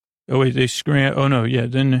 wait, they scram. Oh, no, yeah.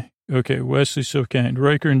 Then, okay, Wesley's so kind.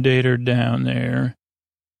 Riker and Data are down there,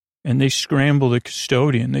 and they scramble the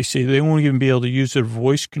custodian. They say they won't even be able to use their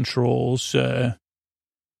voice controls.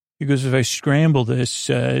 Because if I scramble this,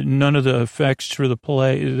 none of the effects for the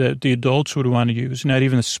play that the adults would want to use, not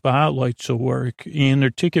even the spotlights will work, and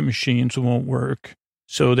their ticket machines won't work.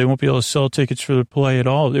 So they won't be able to sell tickets for the play at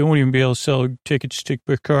all. They won't even be able to sell tickets to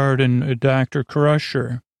Picard and Dr.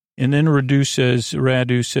 Crusher. And then Radu says,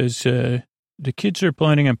 the kids are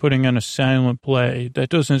planning on putting on a silent play. That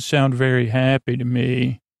doesn't sound very happy to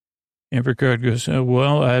me. And Picard goes,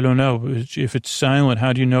 well, I don't know. If it's silent,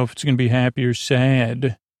 how do you know if it's going to be happy or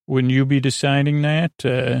sad? Wouldn't you be deciding that?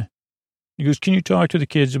 He goes, can you talk to the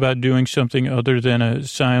kids about doing something other than a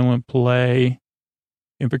silent play?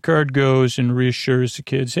 And Picard goes and reassures the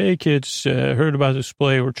kids, hey, kids, heard about this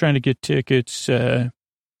play. We're trying to get tickets. And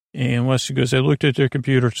Wesley goes, I looked at their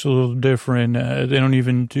computer. It's a little different. They don't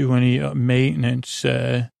even do any maintenance.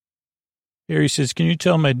 Harry says, can you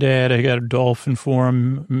tell my dad I got a dolphin for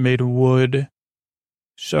him made of wood?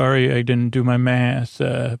 Sorry, I didn't do my math,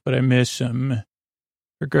 but I miss him.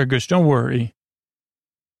 Picard goes, don't worry.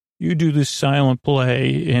 You do this silent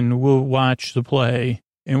play, and we'll watch the play.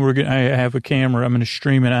 And I have a camera. I'm going to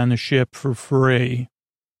stream it on the ship for free.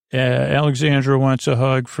 Alexandra wants a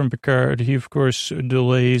hug from Picard. He, of course,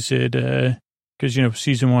 delays it because,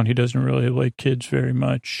 season 1, he doesn't really like kids very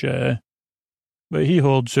much. But he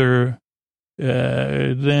holds her.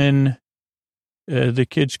 Then the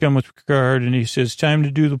kids come with Picard, and he says, time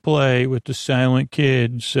to do the play with the silent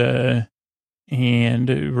kids. And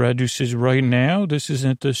Radu says, right now? This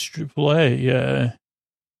isn't the play.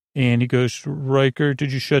 And he goes, Riker,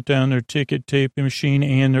 did you shut down their ticket taping machine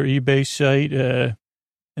and their eBay site?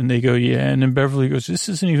 And they go, yeah. And then Beverly goes, this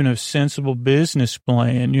isn't even a sensible business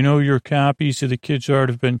plan. Your copies of the kids' art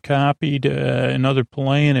have been copied in other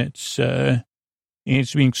planets. And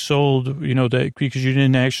it's being sold, that because you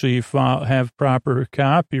didn't actually have proper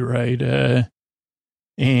copyright.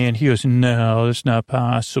 And he goes, no, that's not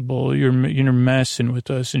possible. You're messing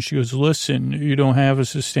with us. And she goes, listen, you don't have a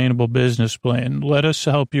sustainable business plan. Let us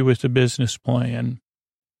help you with the business plan.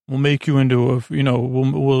 We'll make you into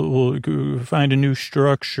we'll find a new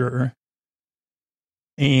structure.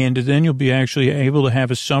 And then you'll be actually able to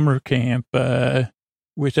have a summer camp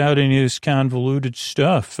without any of this convoluted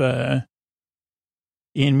stuff. And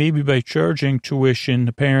maybe by charging tuition,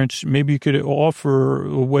 the parents, maybe you could offer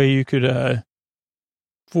a way you could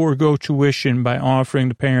forego tuition by offering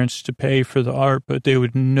the parents to pay for the art, but they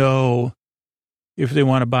would know if they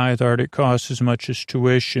want to buy the art, it costs as much as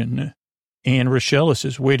tuition. And Rochelle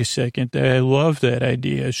says, wait a second, I love that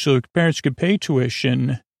idea. So parents could pay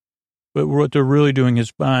tuition, but what they're really doing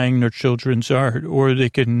is buying their children's art, or they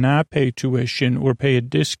could not pay tuition or pay a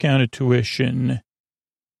discounted tuition.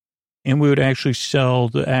 And we would actually sell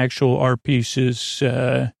the actual art pieces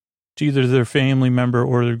to either their family member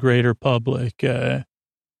or the greater public.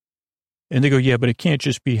 And they go, yeah, but it can't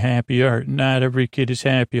just be happy art. Not every kid is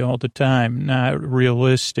happy all the time. Not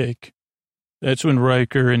realistic. That's when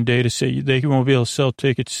Riker and Data say they won't be able to sell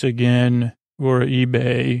tickets again or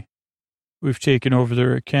eBay. We've taken over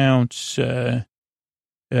their accounts.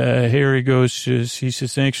 Harry goes, he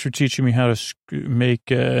says, thanks for teaching me how to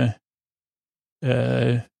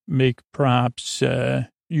make props.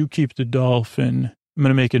 You keep the dolphin. I'm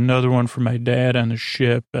going to make another one for my dad on the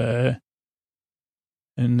ship.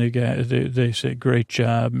 And they say, great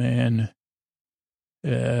job, man.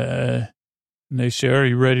 And they say, are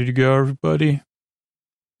you ready to go, everybody?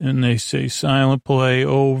 And they say, silent play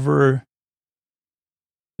over.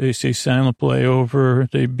 They say, silent play over.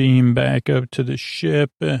 They beam back up to the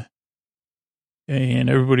ship. And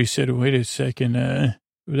everybody said, wait a second.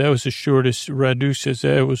 That was the shortest. Radu says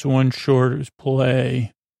that was one shortest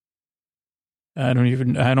play. I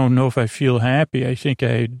don't know if I feel happy. I think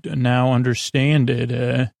I now understand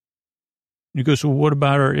it. He goes, well, what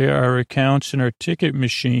about our accounts and our ticket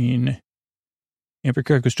machine? And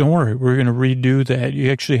Picard goes, don't worry, we're going to redo that.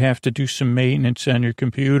 You actually have to do some maintenance on your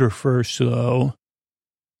computer first, though.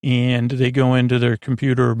 And they go into their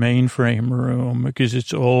computer mainframe room because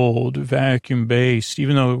it's old, vacuum-based,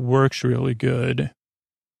 even though it works really good.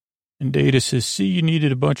 And Data says, see, you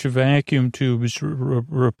needed a bunch of vacuum tubes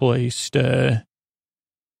replaced.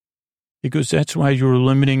 He goes, that's why you were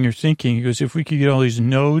limiting your thinking. He goes, if we could get all these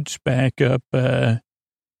nodes back up,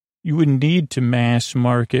 you wouldn't need to mass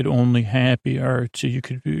market only happy art. So you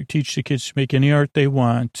could teach the kids to make any art they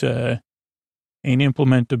want and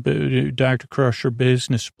implement the Dr. Crusher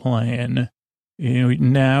business plan.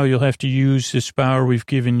 Now you'll have to use this power we've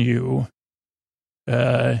given you.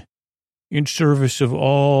 In service of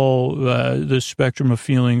all the spectrum of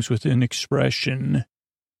feelings within expression.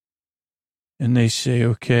 And they say,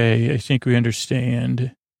 okay, I think we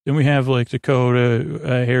understand. Then we have like the coda.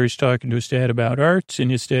 Harry's talking to his dad about art,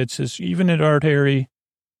 and his dad says, even at art, Harry,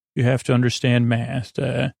 you have to understand math.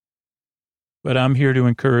 But I'm here to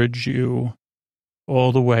encourage you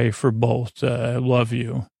all the way for both. I love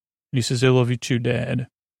you. And he says, I love you too, Dad.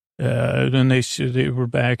 Then they say they were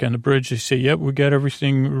back on the bridge. They say, yep, we got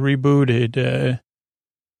everything rebooted.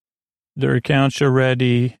 Their accounts are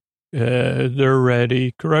ready. They're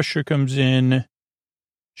ready. Crusher comes in.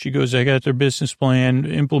 She goes, I got their business plan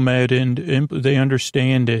implemented. They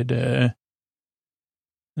understand it. And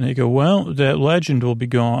they go, well, that legend will be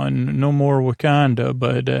gone. No more Wakanda,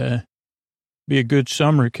 but be a good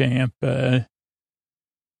summer camp.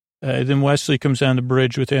 Then Wesley comes on the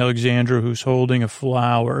bridge with Alexandra, who's holding a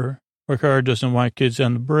flower. Picard doesn't want kids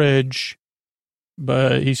on the bridge,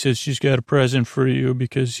 but he says she's got a present for you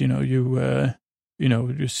because, you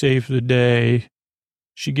saved the day.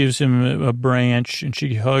 She gives him a branch and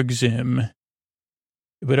she hugs him.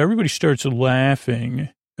 But everybody starts laughing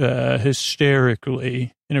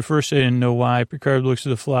hysterically. And at first I didn't know why. Picard looks at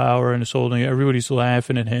the flower and is holding it. Everybody's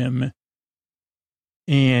laughing at him.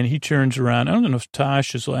 And he turns around. I don't know if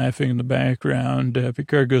Tosh is laughing in the background.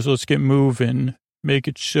 Picard goes, let's get moving. Make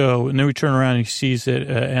it so. And then we turn around and he sees that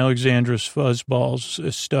Alexandra's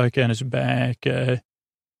fuzzballs stuck on his back. And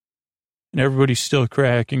everybody's still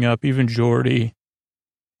cracking up, even Geordi.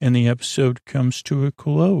 And the episode comes to a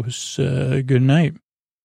close. Good night.